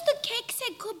 Why does the cake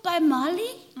say goodbye, Molly?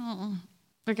 Oh,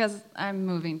 because I'm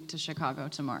moving to Chicago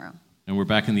tomorrow. And we're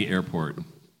back in the airport.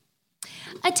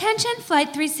 Attention,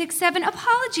 Flight 367.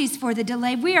 Apologies for the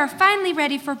delay. We are finally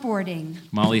ready for boarding.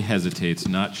 Molly hesitates,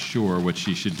 not sure what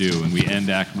she should do, and we end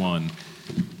Act 1.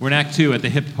 We're in Act 2 at the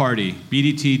hip party.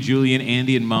 BDT, Julian,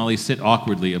 Andy, and Molly sit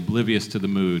awkwardly, oblivious to the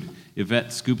mood.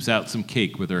 Yvette scoops out some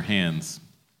cake with her hands.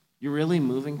 You're really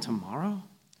moving tomorrow?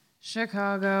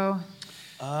 Chicago.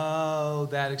 Oh,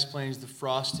 that explains the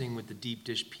frosting with the deep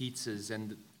dish pizzas.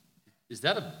 And is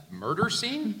that a murder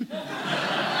scene?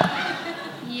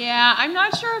 Yeah, I'm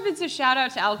not sure if it's a shout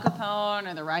out to Al Capone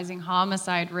or the rising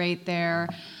homicide rate there.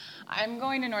 I'm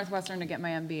going to Northwestern to get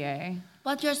my MBA.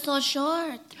 But you're so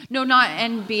short. No, not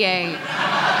NBA.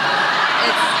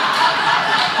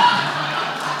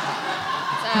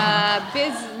 It's a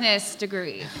business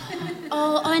degree.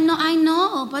 Oh, I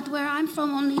know, but where I'm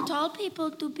from, only tall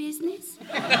people do business.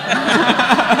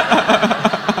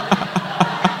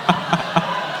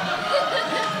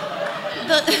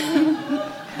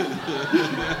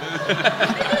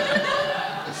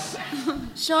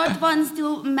 Short ones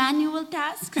do manual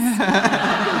tasks.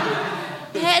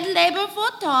 Head labor for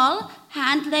tall,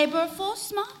 hand labor for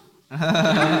small.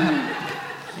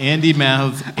 Andy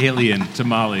mouths alien to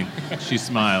Molly. She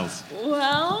smiles.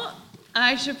 Well,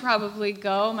 I should probably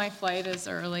go. My flight is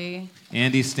early.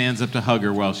 Andy stands up to hug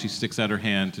her while she sticks out her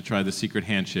hand to try the secret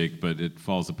handshake, but it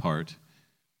falls apart.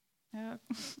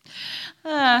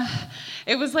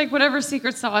 It was like whatever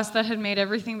secret sauce that had made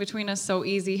everything between us so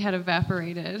easy had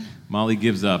evaporated. Molly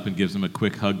gives up and gives him a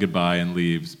quick hug goodbye and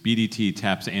leaves. BDT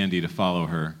taps Andy to follow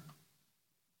her.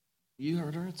 You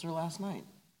heard her. It's her last night.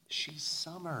 She's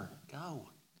summer. Go.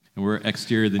 And we're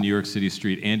exterior of the New York City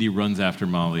street. Andy runs after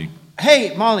Molly.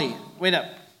 Hey, Molly, wait up.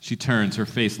 She turns, her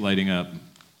face lighting up.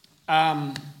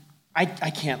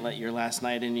 I can't let your last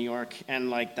night in New York end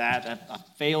like that. A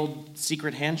failed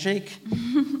secret handshake?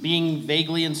 Being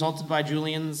vaguely insulted by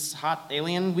Julian's hot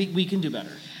alien? We can do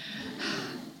better.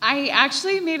 I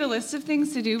actually made a list of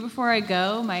things to do before I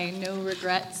go, my no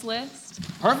regrets list.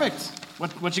 Perfect.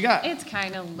 What you got? It's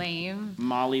kind of lame.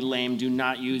 Molly Lame, do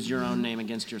not use your own name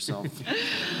against yourself.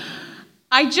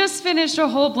 I just finished a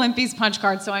whole Blimpies punch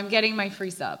card, so I'm getting my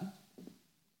free sub.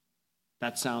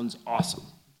 That sounds awesome.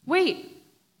 Wait,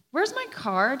 where's my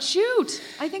card? Shoot,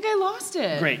 I think I lost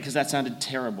it. Great, because that sounded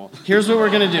terrible. Here's what we're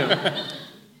going to do.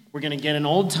 We're going to get an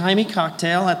old-timey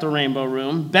cocktail at the Rainbow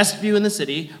Room, best view in the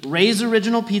city, Ray's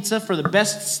Original Pizza for the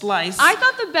best slice. I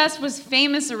thought the best was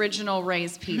Famous Original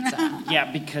Ray's Pizza.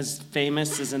 Yeah, because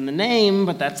famous is in the name,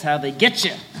 but that's how they get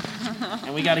you.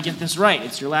 And we got to get this right.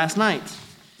 It's your last night.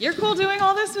 You're cool doing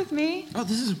all this with me? Oh,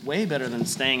 this is way better than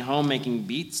staying home making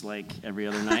beats like every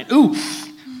other night. Ooh!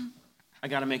 I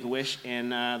got to make a wish in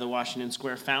the Washington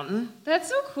Square fountain. That's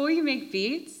so cool you make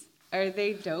beats. Are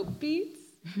they dope beats?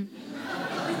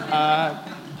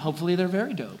 Hopefully they're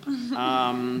very dope.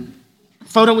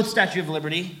 Photo with Statue of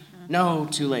Liberty. No,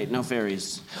 too late. No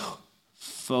fairies.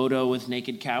 Photo with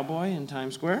naked cowboy in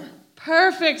Times Square.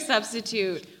 Perfect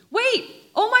substitute.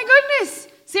 Wait! Oh my goodness!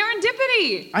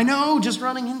 Serendipity! I know, just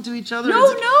running into each other.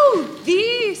 No,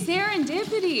 the serendipity.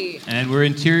 Serendipity. And we're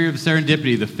interior of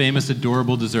Serendipity, the famous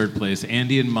adorable dessert place.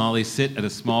 Andy and Molly sit at a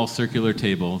small circular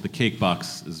table. The cake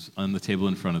box is on the table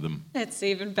in front of them. It's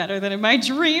even better than in my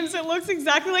dreams. It looks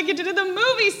exactly like it did in the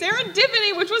movie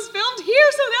Serendipity, which was filmed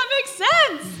here, so that makes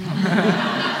sense.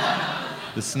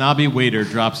 The snobby waiter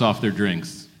drops off their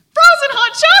drinks. Frozen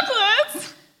hot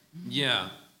chocolates! Yeah,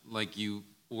 like you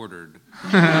ordered.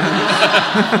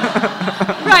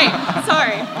 Right,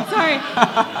 sorry.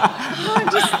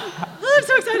 I'm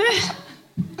so excited.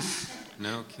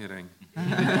 No kidding.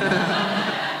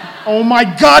 Oh my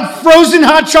God, frozen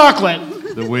hot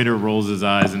chocolate! The waiter rolls his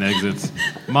eyes and exits.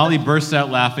 Molly bursts out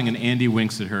laughing and Andy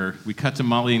winks at her. We cut to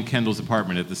Molly and Kendall's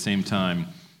apartment at the same time.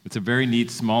 It's a very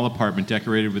neat, small apartment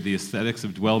decorated with the aesthetics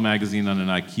of Dwell magazine on an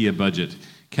IKEA budget.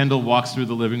 Kendall walks through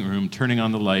the living room, turning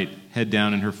on the light, head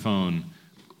down in her phone.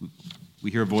 We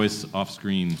hear a voice off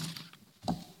screen.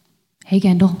 Hey,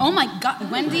 Kendall. Oh my God,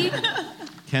 Wendy?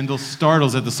 Kendall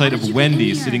startles at the sight of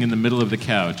Wendy sitting in the middle of the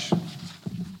couch.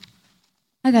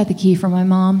 I got the key from my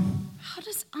mom. How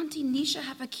does Auntie Nisha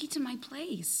have a key to my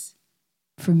place?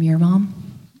 From your mom?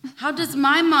 How does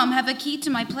my mom have a key to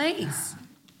my place?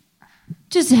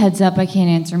 Just a heads up, I can't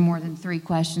answer more than 3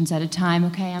 questions at a time,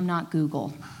 okay? I'm not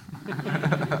Google.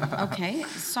 Okay,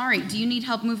 sorry. Do you need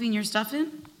help moving your stuff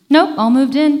in? Nope, all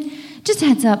moved in. Just a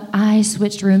heads up, I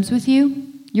switched rooms with you.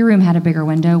 Your room had a bigger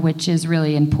window, which is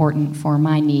really important for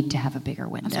my need to have a bigger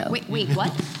window. Wait,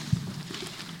 what?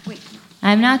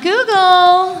 I'm not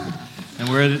Google. And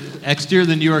we're at exterior of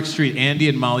the New York street. Andy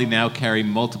and Molly now carry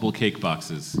multiple cake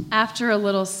boxes. After a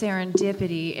little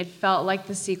serendipity, it felt like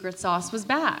the secret sauce was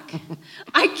back.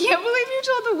 I can't believe you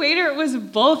told the waiter it was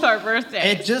both our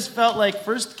birthdays. It just felt like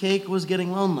first cake was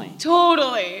getting lonely.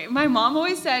 Totally. My mom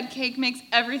always said cake makes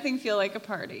everything feel like a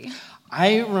party.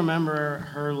 I remember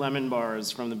her lemon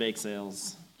bars from the bake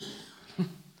sales.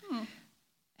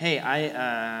 Hey,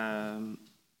 I'm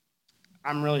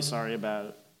really sorry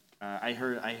about. I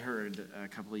heard a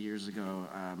couple of years ago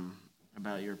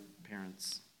about your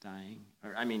parents dying,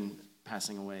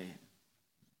 passing away.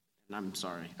 And I'm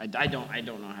sorry. I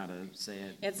don't know how to say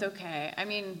it. It's okay. I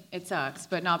mean, it sucks,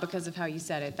 but not because of how you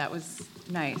said it. That was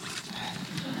nice.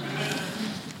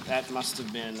 That must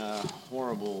have been a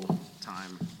horrible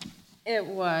time. It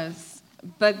was.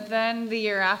 But then the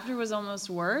year after was almost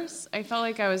worse. I felt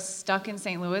like I was stuck in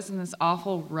St. Louis in this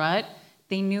awful rut.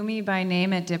 They knew me by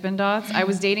name at Dippin' Dots. I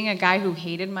was dating a guy who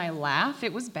hated my laugh.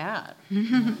 It was bad.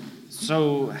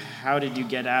 So how did you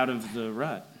get out of the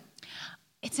rut?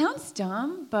 It sounds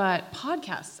dumb, but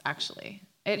podcasts, actually.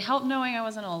 It helped knowing I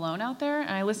wasn't alone out there, and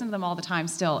I listened to them all the time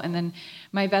still. And then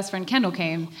my best friend Kendall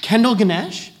came. Kendall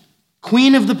Ganesh?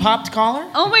 Queen of the popped collar?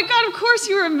 Oh my God, of course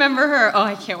you remember her. Oh,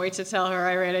 I can't wait to tell her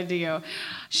I ran into you.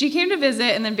 She came to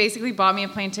visit and then basically bought me a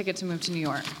plane ticket to move to New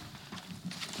York.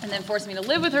 And then forced me to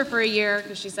live with her for a year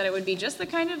because she said it would be just the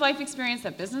kind of life experience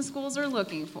that business schools are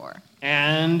looking for.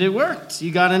 And it worked.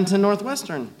 You got into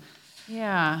Northwestern.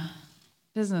 Yeah,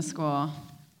 business school.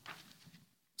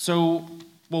 So,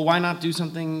 well, why not do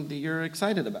something that you're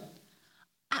excited about?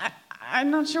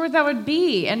 I'm not sure what that would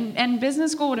be. And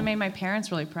business school would have made my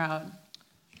parents really proud.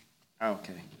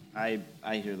 Okay, I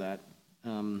hear that.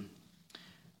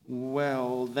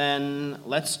 Well, then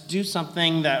let's do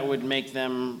something that would make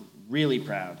them really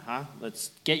proud, huh?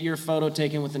 Let's get your photo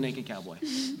taken with the naked cowboy.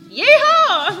 Yeehaw!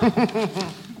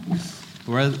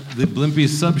 We're at the Blimpie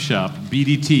sub shop.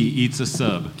 BDT eats a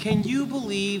sub. Can you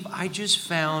believe I just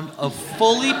found a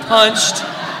fully punched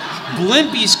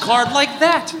Blimpie's card like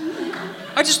that?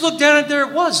 I just looked down and there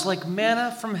it was, like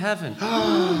manna from heaven.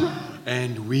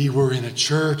 And we were in a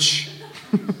church.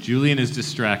 Julian is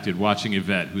distracted watching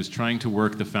Yvette, who is trying to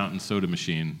work the fountain soda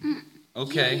machine.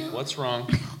 Okay, what's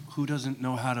wrong? Who doesn't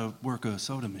know how to work a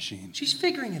soda machine? She's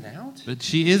figuring it out. But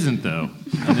she isn't, though.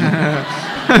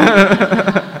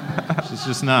 She's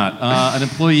just not. An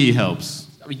employee helps.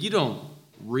 I mean, you don't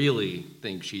really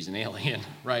think she's an alien,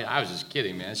 right? I was just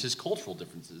kidding, man. It's just cultural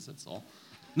differences, that's all.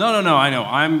 No, I know.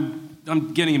 I'm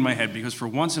getting in my head because for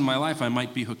once in my life I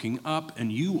might be hooking up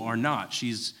and you are not.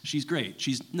 She's great.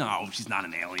 She's not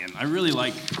an alien. I really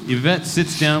like. Yvette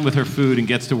sits down with her food and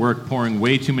gets to work pouring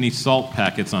way too many salt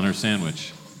packets on her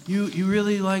sandwich. You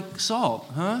really like salt,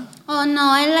 huh? Oh no,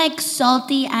 I like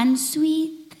salty and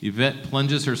sweet. Yvette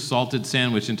plunges her salted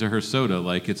sandwich into her soda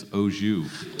like it's au jus.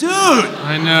 Dude!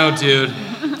 I know, dude.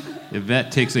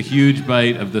 Yvette takes a huge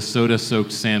bite of the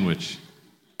soda-soaked sandwich.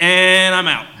 And I'm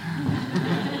out.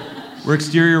 We're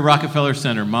exterior Rockefeller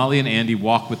Center. Molly and Andy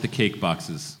walk with the cake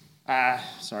boxes.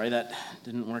 Sorry that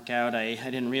didn't work out. I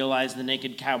didn't realize the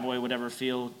naked cowboy would ever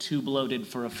feel too bloated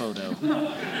for a photo.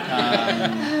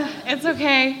 It's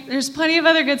okay. There's plenty of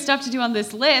other good stuff to do on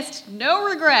this list. No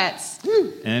regrets.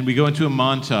 And we go into a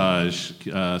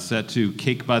montage set to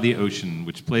Cake by the Ocean,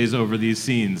 which plays over these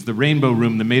scenes. The Rainbow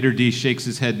Room, the maitre d' shakes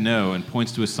his head no and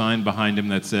points to a sign behind him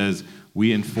that says,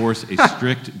 "We enforce a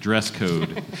strict dress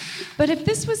code." But if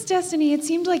this was destiny, it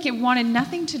seemed like it wanted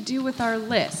nothing to do with our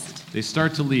list. They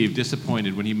start to leave,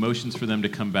 disappointed, when he motions for them to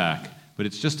come back. But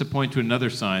it's just to point to another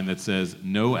sign that says,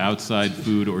 "No outside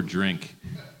food or drink."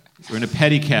 We're in a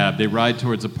pedicab. They ride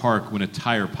towards a park when a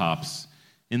tire pops.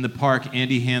 In the park,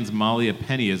 Andy hands Molly a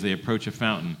penny as they approach a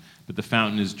fountain, but the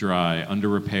fountain is dry, under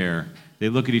repair. They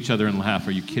look at each other and laugh.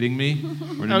 Are you kidding me?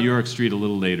 We're in New York Street a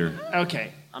little later.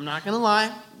 Okay, I'm not gonna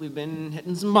lie. We've been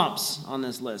hitting some bumps on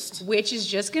this list. Which is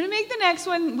just going to make the next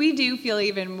one we do feel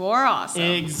even more awesome.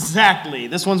 Exactly.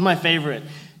 This one's my favorite.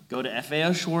 Go to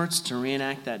FAO Schwartz to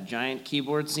reenact that giant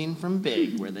keyboard scene from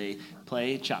Big where they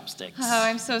play chopsticks. Oh,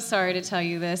 I'm so sorry to tell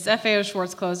you this. FAO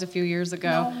Schwartz closed a few years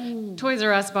ago. No. Toys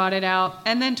R Us bought it out,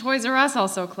 and then Toys R Us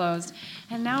also closed.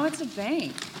 And now it's a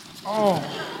bank. Oh.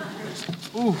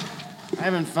 Ooh. I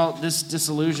haven't felt this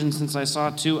disillusioned since I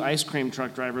saw 2 ice cream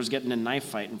truck drivers get in a knife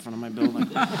fight in front of my building.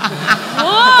 Whoa!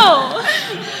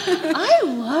 I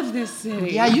love this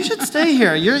city. Yeah, you should stay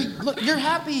here. You're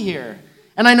happy here.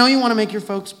 And I know you want to make your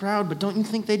folks proud, but don't you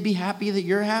think they'd be happy that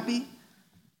you're happy?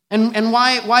 And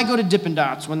why go to Dippin'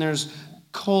 Dots when there's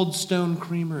Cold Stone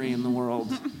Creamery in the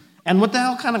world? And what the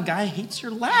hell kind of guy hates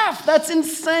your laugh? That's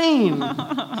insane.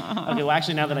 Okay, well,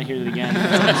 actually, now that I hear it again. No,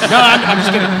 I'm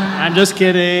just kidding. I'm just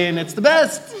kidding. It's the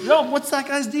best. No, what's that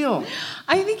guy's deal?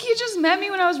 I think he just met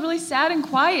me when I was really sad and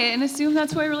quiet and assumed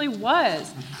that's who I really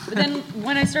was. But then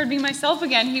when I started being myself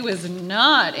again, he was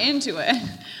not into it.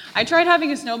 I tried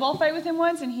having a snowball fight with him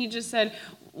once, and he just said,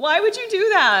 "Why would you do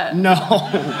that?"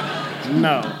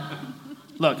 No.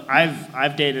 Look,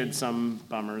 I've dated some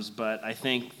bummers, but I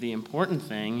think the important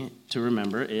thing to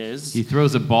remember is... He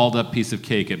throws a balled-up piece of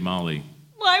cake at Molly.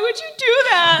 Why would you do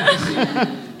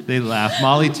that? They laugh.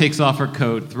 Molly takes off her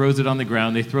coat, throws it on the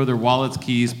ground. They throw their wallets,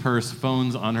 keys, purse,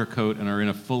 phones on her coat and are in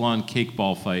a full-on cake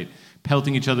ball fight,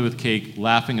 pelting each other with cake,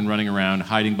 laughing and running around,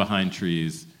 hiding behind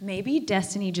trees. Maybe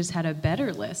Destiny just had a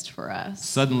better list for us.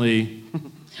 Suddenly...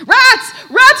 Rats!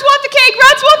 Rats want the cake!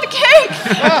 Rats want the cake!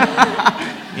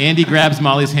 Andy grabs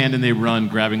Molly's hand and they run,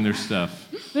 grabbing their stuff.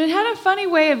 But it had a funny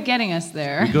way of getting us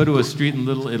there. We go to a street in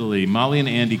Little Italy. Molly and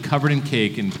Andy, covered in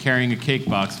cake and carrying a cake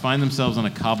box, find themselves on a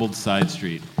cobbled side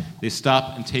street. They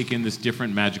stop and take in this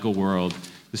different magical world.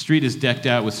 The street is decked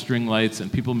out with string lights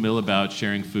and people mill about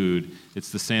sharing food. It's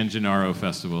the San Gennaro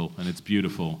Festival, and it's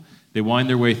beautiful. They wind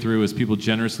their way through as people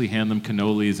generously hand them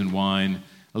cannolis and wine.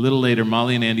 A little later,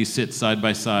 Molly and Andy sit side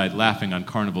by side, laughing on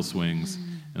carnival swings.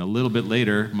 And a little bit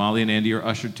later, Molly and Andy are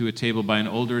ushered to a table by an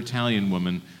older Italian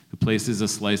woman who places a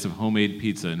slice of homemade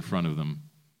pizza in front of them.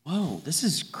 Whoa, this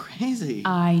is crazy.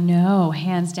 I know.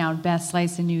 Hands down, best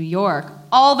slice in New York.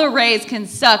 All the Rays can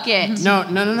suck it.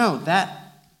 No.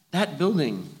 That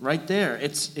building right there,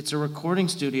 it's a recording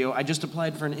studio. I just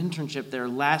applied for an internship there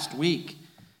last week.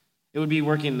 It would be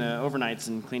working the overnights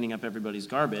and cleaning up everybody's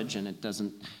garbage, and it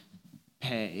doesn't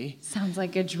pay. Sounds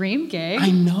like a dream gig. I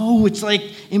know, it's like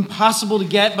impossible to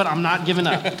get, but I'm not giving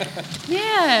up.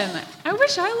 Man, I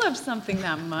wish I loved something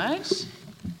that much.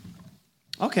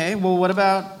 Okay, well, what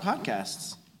about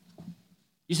podcasts?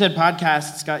 You said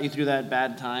podcasts got you through that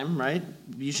bad time, right?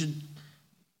 You should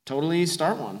totally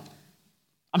start one.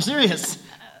 I'm serious.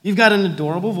 You've got an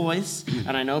adorable voice,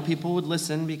 and I know people would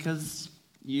listen because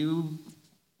you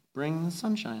bring the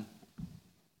sunshine.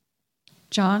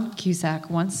 John Cusack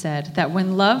once said that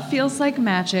when love feels like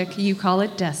magic, you call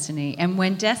it destiny. And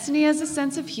when destiny has a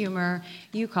sense of humor,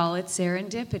 you call it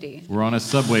serendipity. We're on a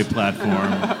subway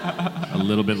platform a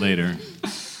little bit later.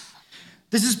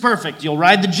 This is perfect. You'll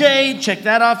ride the J, check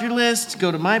that off your list,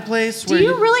 go to my place. Do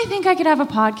you really think I could have a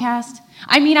podcast?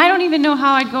 I mean, I don't even know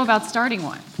how I'd go about starting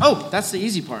one. Oh, that's the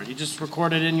easy part. You just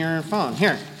record it in your phone.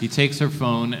 Here. He takes her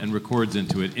phone and records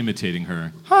into it, imitating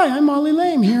her. Hi, I'm Molly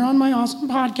Lame here on my awesome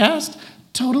podcast,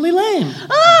 Totally Lame.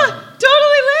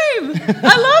 Totally Lame!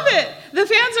 I love it. The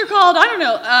fans are called, I don't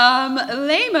know,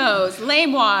 lame-os,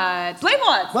 lame-wads,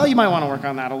 lame-wads. Well, you might want to work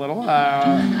on that a little.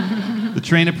 The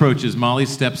train approaches. Molly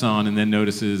steps on and then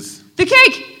notices... The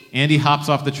cake! Andy hops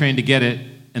off the train to get it,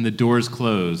 and the doors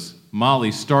close.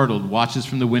 Molly, startled, watches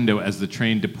from the window as the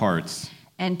train departs.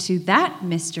 And to that,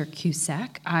 Mr.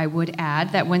 Cusack, I would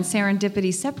add that when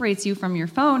serendipity separates you from your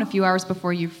phone a few hours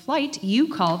before your flight,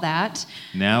 you call that...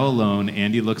 Now alone,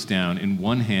 Andy looks down. In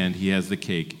one hand, he has the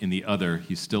cake. In the other,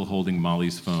 he's still holding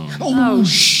Molly's phone. Oh,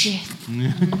 shit.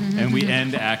 And we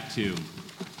end Act 2.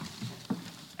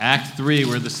 Act 3,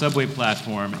 we're at the subway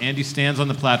platform. Andy stands on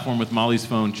the platform with Molly's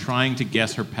phone, trying to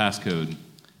guess her passcode.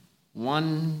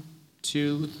 1,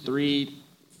 2, 3,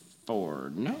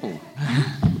 4. No.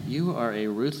 You are a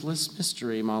ruthless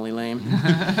mystery, Molly Lame.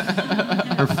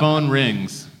 Her phone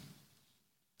rings.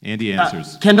 Andy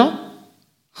answers. Kendall?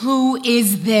 Who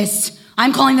is this?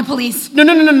 I'm calling the police.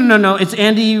 No. It's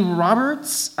Andy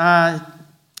Roberts. I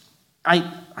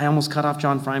almost cut off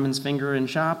John Fryman's finger in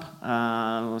shop.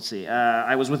 Let's see.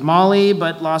 I was with Molly,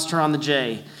 but lost her on the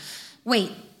J.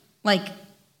 Wait, like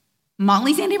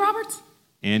Molly's Andy Roberts?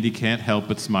 Andy can't help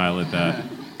but smile at that.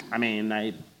 I mean,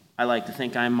 I like to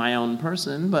think I'm my own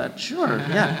person, but sure,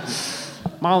 yeah.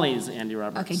 Molly's Andy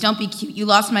Roberts. Okay, don't be cute. You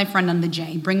lost my friend on the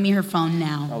J. Bring me her phone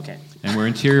now. Okay. And we're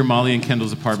interior Molly and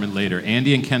Kendall's apartment later.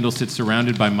 Andy and Kendall sit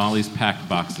surrounded by Molly's packed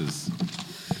boxes.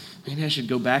 Maybe I should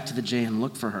go back to the J and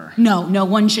look for her. No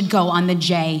one should go on the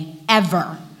J,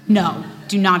 ever. No,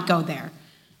 do not go there.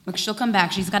 Look, she'll come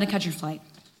back. She's got to catch her flight.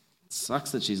 It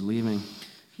sucks that she's leaving.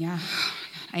 Yeah,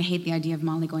 I hate the idea of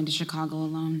Molly going to Chicago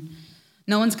alone.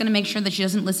 No one's going to make sure that she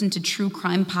doesn't listen to true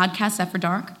crime podcasts after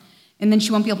dark. And then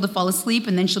she won't be able to fall asleep,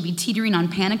 and then she'll be teetering on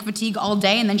panic fatigue all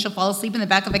day, and then she'll fall asleep in the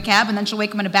back of a cab, and then she'll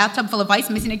wake up in a bathtub full of ice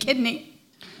missing a kidney.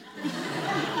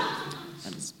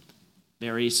 That's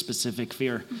very specific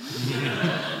fear.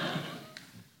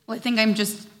 Well, I think I'm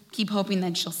just keep hoping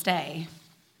that she'll stay.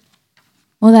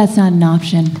 Well, that's not an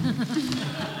option.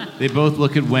 They both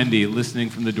look at Wendy, listening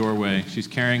from the doorway. She's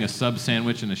carrying a sub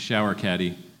sandwich and a shower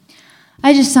caddy.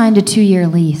 I just signed a 2-year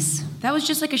lease. That was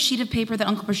just like a sheet of paper that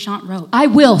Uncle Prashant wrote. I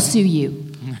will sue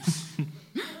you.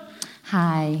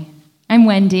 Hi, I'm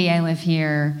Wendy. I live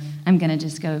here. I'm going to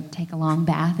just go take a long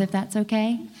bath, if that's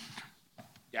okay.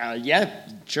 Yeah,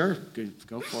 sure.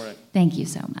 Go for it. Thank you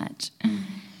so much.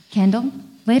 Kendall,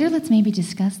 later let's maybe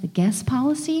discuss the guest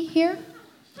policy here.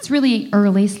 It's really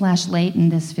early/late,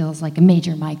 and this feels like a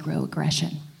major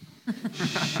microaggression.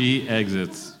 She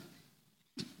exits.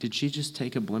 Did she just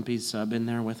take a Blimpie sub in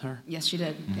there with her? Yes, she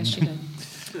did. Yes, she did.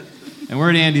 And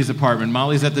we're at Andy's apartment.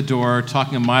 Molly's at the door,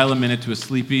 talking a mile a minute to a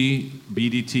sleepy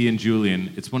BDT and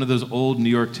Julian. It's one of those old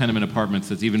New York tenement apartments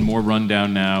that's even more run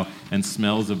down now and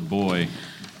smells of boy.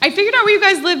 I figured out where you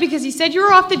guys live because he said you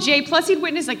were off the J, plus he'd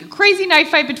witnessed like a crazy knife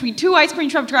fight between 2 ice cream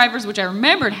truck drivers, which I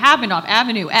remembered happened off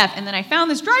Avenue F, and then I found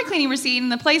this dry cleaning receipt in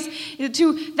the place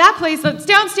to that place that's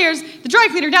downstairs, the dry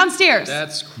cleaner downstairs.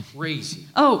 That's crazy.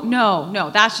 Oh,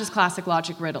 no, that's just classic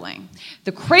logic riddling.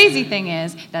 The crazy thing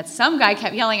is that some guy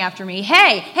kept yelling after me,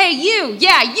 hey, you,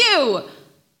 yeah, you!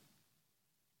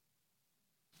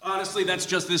 Honestly, that's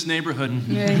just this neighborhood.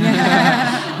 No,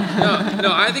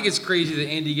 I think it's crazy that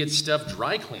Andy gets stuff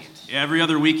dry cleaned. Every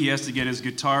other week he has to get his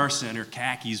guitar center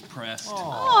khakis pressed.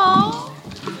 Aww.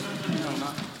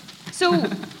 So,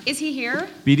 is he here?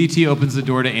 BDT opens the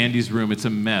door to Andy's room. It's a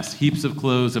mess. Heaps of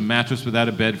clothes, a mattress without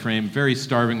a bed frame, very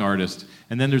starving artist.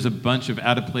 And then there's a bunch of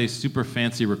out-of-place, super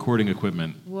fancy recording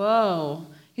equipment. Whoa.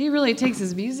 He really takes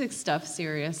his music stuff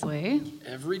seriously.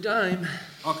 Every dime.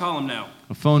 I'll call him now.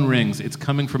 A phone rings. It's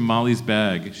coming from Molly's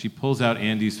bag. She pulls out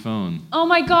Andy's phone. Oh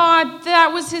my God,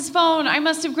 that was his phone. I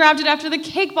must have grabbed it after the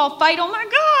cake ball fight. Oh my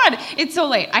God. It's so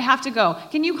late. I have to go.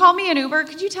 Can you call me an Uber?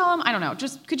 Could you tell him, I don't know,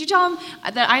 could you tell him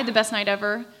that I had the best night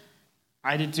ever?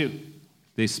 I did too.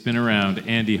 They spin around.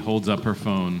 Andy holds up her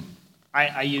phone.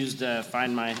 I used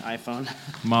Find My iPhone.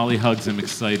 Molly hugs him,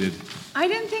 excited. I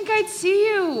didn't think I'd see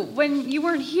you when you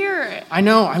weren't here. I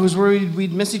know. I was worried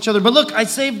we'd miss each other. But look, I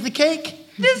saved the cake.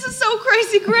 This is so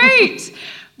crazy great.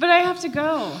 But I have to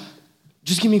go.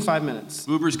 Just give me 5 minutes.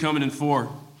 Uber's coming in 4.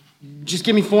 Just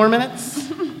give me 4 minutes.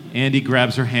 Andy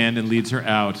grabs her hand and leads her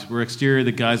out. We're exterior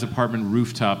the guy's apartment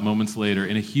rooftop moments later.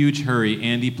 In a huge hurry,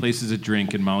 Andy places a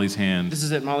drink in Molly's hand. This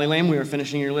is it, Molly Lame. We are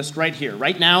finishing your list right here.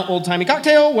 Right now, old-timey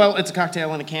cocktail. Well, it's a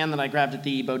cocktail in a can that I grabbed at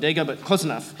the bodega, but close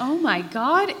enough. Oh my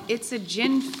God, it's a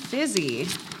gin fizzy.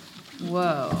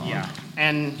 Whoa. Yeah,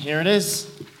 and here it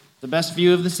is. The best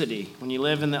view of the city. When you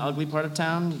live in the ugly part of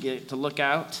town, you get to look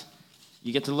out.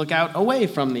 You get to look out away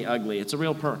from the ugly. It's a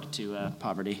real perk to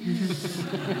poverty.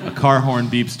 A car horn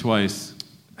beeps twice.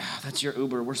 That's your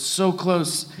Uber. We're so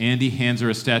close. Andy hands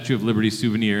her a Statue of Liberty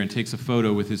souvenir and takes a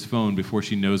photo with his phone before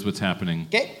she knows what's happening.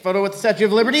 Okay, photo with the Statue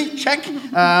of Liberty. Check.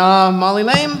 Molly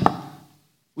Lame.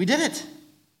 We did it.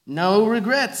 No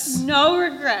regrets. No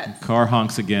regrets. Car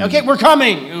honks again. Okay, we're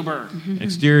coming, Uber.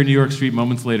 Exterior New York Street.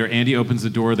 Moments later, Andy opens the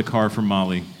door of the car for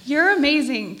Molly. You're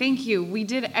amazing. Thank you. We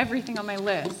did everything on my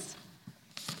list.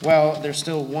 Well, there's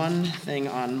still one thing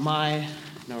on my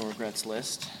no regrets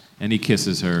list. And he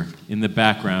kisses her. In the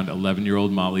background,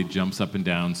 11-year-old Molly jumps up and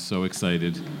down, so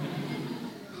excited.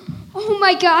 Oh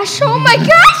my gosh, oh my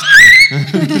gosh!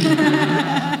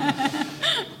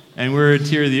 And we're at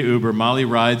Tier of the Uber. Molly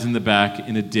rides in the back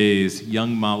in a daze.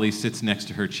 Young Molly sits next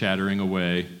to her, chattering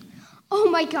away. Oh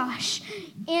my gosh,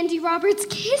 Andy Roberts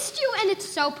kissed you, and it's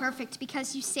so perfect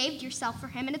because you saved yourself for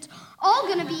him, and it's all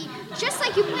gonna be just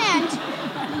like you planned.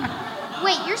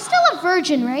 Wait, you're still a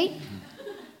virgin, right?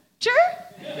 Sure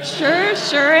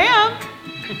am.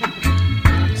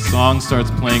 Song starts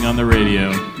playing on the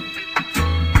radio.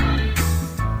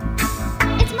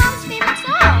 It's Mom's favorite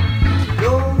song.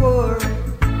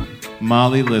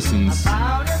 Molly listens.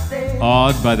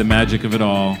 Awed by the magic of it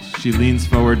all, she leans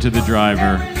forward to the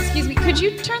driver. Excuse me, could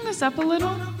you turn this up a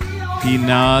little? He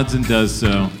nods and does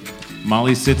so.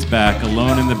 Molly sits back,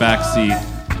 alone in the back seat,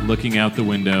 looking out the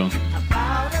window.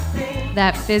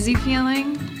 That fizzy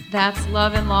feeling, that's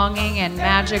love and longing and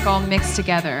magic all mixed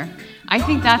together. I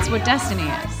think that's what destiny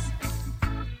is.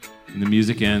 And the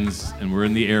music ends, and we're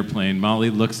in the airplane. Molly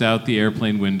looks out the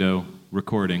airplane window,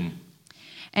 recording.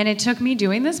 And it took me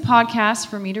doing this podcast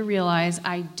for me to realize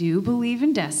I do believe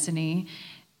in destiny.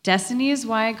 Destiny is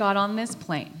why I got on this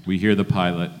plane. We hear the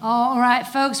pilot. All right,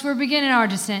 folks, we're beginning our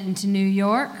descent into New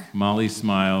York. Molly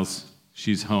smiles.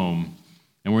 She's home.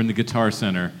 And we're in the Guitar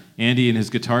Center. Andy, in his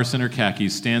Guitar Center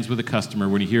khakis, stands with a customer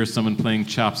when he hears someone playing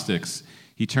chopsticks.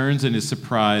 He turns and is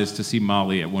surprised to see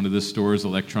Molly at one of the store's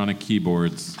electronic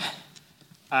keyboards.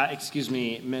 Excuse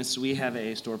me, miss, we have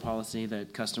a store policy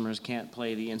that customers can't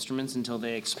play the instruments until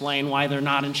they explain why they're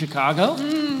not in Chicago.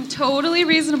 Totally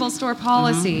reasonable store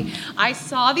policy. I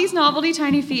saw these novelty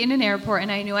tiny feet in an airport,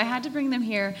 and I knew I had to bring them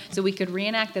here so we could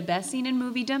reenact the best scene in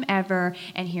moviedom ever,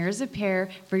 and here's a pair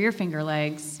for your finger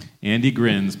legs. Andy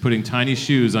grins, putting tiny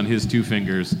shoes on his 2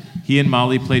 fingers. He and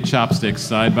Molly play chopsticks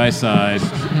side by side,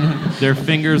 their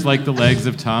fingers like the legs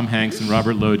of Tom Hanks and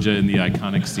Robert Loggia in the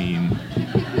iconic scene.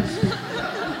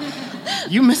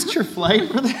 You missed your flight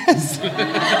for this?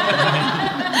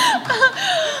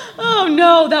 Oh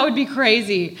no, that would be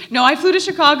crazy. No, I flew to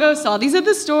Chicago, saw these at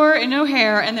the store in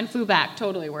O'Hare, and then flew back.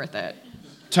 Totally worth it.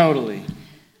 Totally.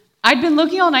 I'd been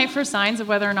looking all night for signs of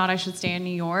whether or not I should stay in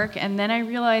New York, and then I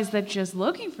realized that just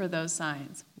looking for those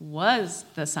signs was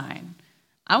the sign.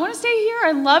 I want to stay here.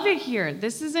 I love it here.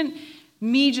 This isn't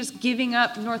me just giving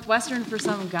up Northwestern for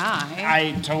some guy.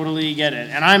 I totally get it,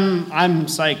 and I'm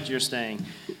psyched you're staying.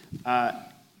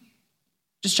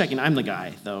 Just checking, I'm the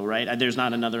guy, though, right? There's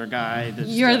not another guy.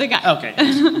 You're the guy. Okay.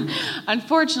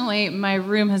 Unfortunately, my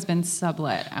room has been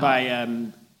sublet out. By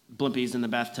Blimpies in the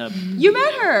bathtub. You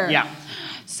met her. Yeah.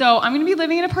 So I'm going to be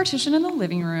living in a partition in the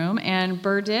living room, and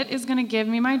Burdett is going to give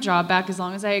me my job back as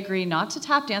long as I agree not to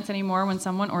tap dance anymore when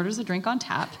someone orders a drink on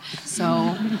tap.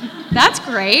 So that's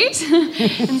great.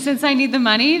 And since I need the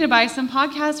money to buy some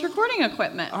podcast recording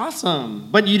equipment.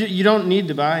 Awesome. But you don't need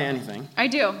to buy anything. I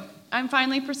do. I'm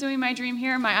finally pursuing my dream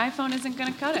here. My iPhone isn't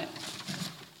going to cut it.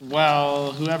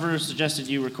 Well, whoever suggested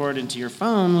you record into your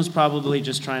phone was probably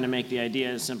just trying to make the idea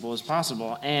as simple as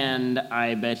possible, and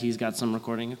I bet he's got some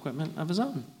recording equipment of his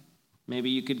own. Maybe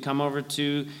you could come over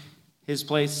to his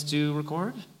place to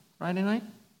record Friday night?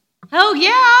 Hell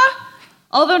yeah!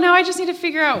 Although now I just need to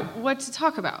figure out what to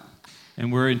talk about.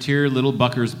 And we're interior Little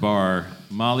Bucker's bar.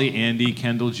 Molly, Andy,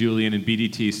 Kendall, Julian, and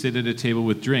BDT sit at a table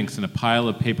with drinks and a pile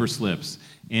of paper slips.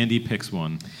 Andy picks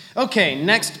one. Okay,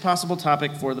 next possible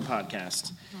topic for the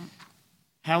podcast.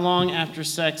 How long after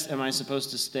sex am I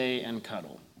supposed to stay and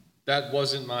cuddle? That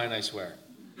wasn't mine, I swear.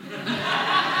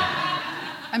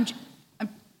 I'm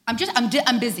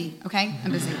busy, okay?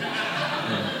 I'm busy.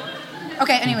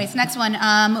 Okay, anyways, next one.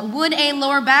 Would a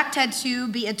lower back tattoo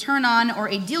be a turn-on or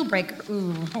a deal breaker?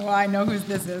 Ooh, oh, I know who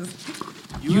this is.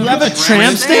 You have a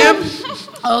tramp stamp?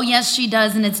 Oh, yes, she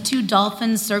does, and it's 2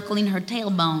 dolphins circling her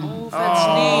tailbone. Oh, that's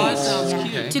neat. That sounds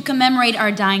cute. To commemorate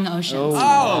our dying oceans.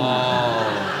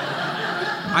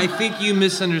 I think you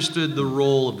misunderstood the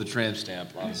role of the tramp stamp,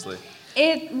 honestly.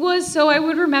 It was so I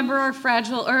would remember our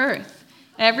fragile Earth.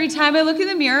 Every time I look in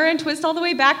the mirror and twist all the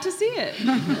way back to see it.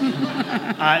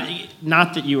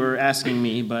 Not that you were asking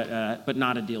me, but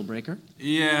not a deal breaker.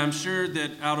 Yeah, I'm sure that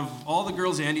out of all the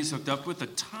girls Andy's hooked up with, a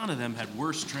ton of them had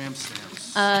worse tramp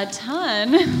stamps. A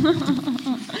ton.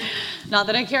 Not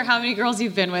that I care how many girls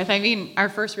you've been with. I mean, our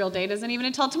first real date isn't even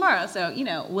until tomorrow, so,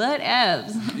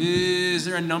 whatevs. Is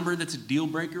there a number that's a deal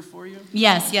breaker for you?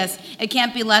 Yes. It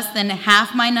can't be less than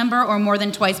half my number or more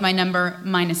than twice my number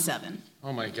minus 7.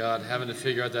 Oh my God, having to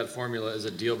figure out that formula is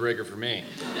a deal breaker for me.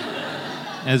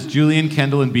 As Julian,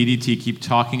 Kendall, and BDT keep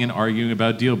talking and arguing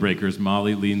about deal breakers,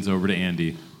 Molly leans over to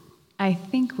Andy. I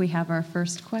think we have our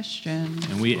first question.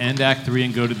 And we end Act 3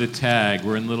 and go to the tag.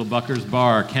 We're in Little Bucker's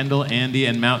bar. Kendall, Andy,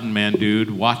 and Mountain Man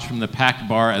Dude watch from the packed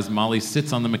bar as Molly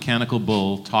sits on the mechanical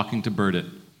bull talking to Burdett.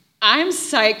 I'm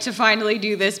psyched to finally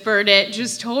do this, Burdett.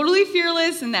 Just totally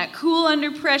fearless and that cool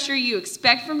under pressure you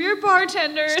expect from your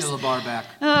bartenders. Still a bar back.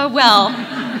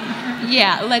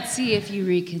 Yeah, Let's see if you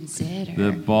reconsider.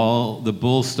 The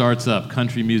bull starts up,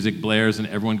 country music blares, and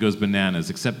everyone goes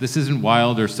bananas. Except this isn't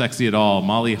wild or sexy at all.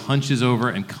 Molly hunches over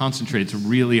and concentrates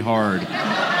really hard.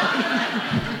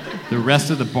 The rest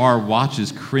of the bar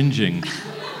watches, cringing.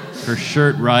 Her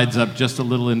shirt rides up just a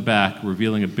little in back,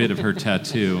 revealing a bit of her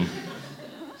tattoo.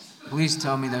 Please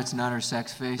tell me that's not her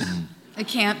sex face. It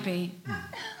can't be.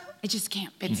 It just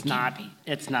can't be. It's not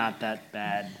that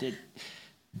bad.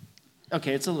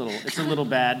 Okay, it's a little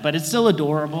bad, but it's still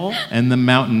adorable. And the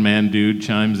Mountain Man Dude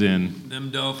chimes in.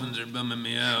 Them dolphins are bumming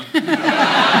me out.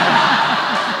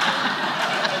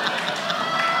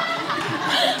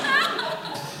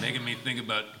 Making me think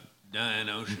about dying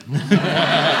ocean. And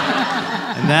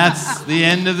that's the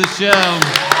end of the show.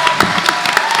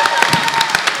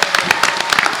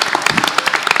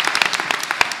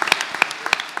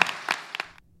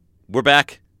 We're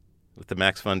back with the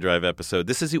Max Fun Drive episode.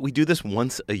 This is it. We do this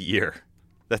once a year.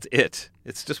 That's it.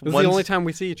 It's just This is the only time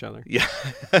we see each other. Yeah,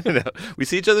 I know. We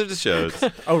see each other at the shows.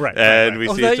 Oh, right. And we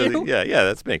Oh, see is each that other. you? Yeah,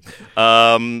 that's me.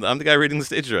 I'm the guy reading the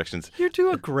stage directions. You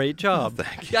do a great job.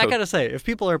 Thank you. I gotta say, if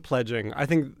people are pledging, I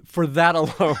think for that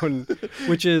alone,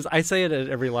 which is, I say it at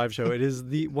every live show, it is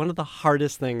one of the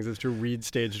hardest things is to read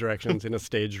stage directions in a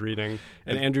stage reading,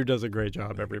 and Andrew does a great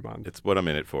job every month. It's what I'm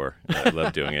in it for. I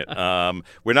love doing it.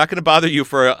 We're not going to bother you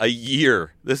for a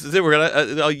year. This is it. We're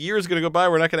gonna a year is going to go by.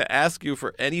 We're not going to ask you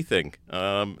for anything.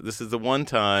 This is the one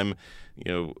time.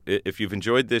 If you've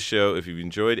enjoyed this show, if you've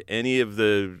enjoyed any of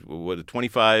the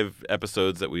 25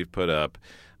 episodes that we've put up,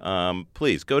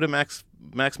 please go to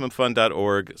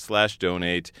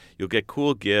MaximumFun.org/donate. You'll get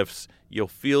cool gifts. You'll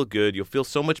feel good. You'll feel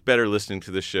so much better listening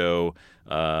to the show,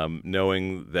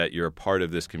 knowing that you're a part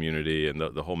of this community and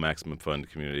the whole Maximum Fun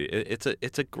community.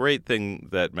 It's a great thing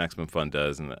that Maximum Fun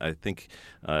does, and I think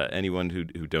anyone who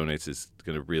donates is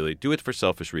going to really do it for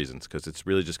selfish reasons, because it's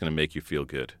really just going to make you feel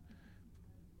good.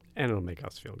 And it'll make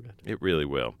us feel good. It really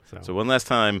will. So one last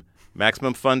time,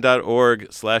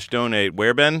 MaximumFun.org/donate.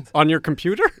 Where, Ben? On your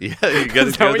computer? Yeah, you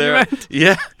got to go there.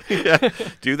 Yeah.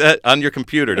 Do that on your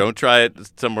computer. Don't try it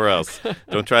somewhere else.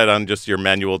 Don't try it on just your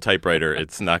manual typewriter.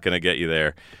 It's not going to get you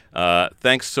there.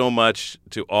 Thanks so much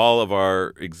to all of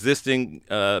our existing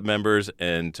members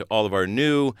and to all of our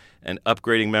new and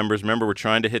upgrading members. Remember, we're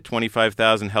trying to hit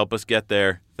 25,000. Help us get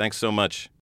there. Thanks so much.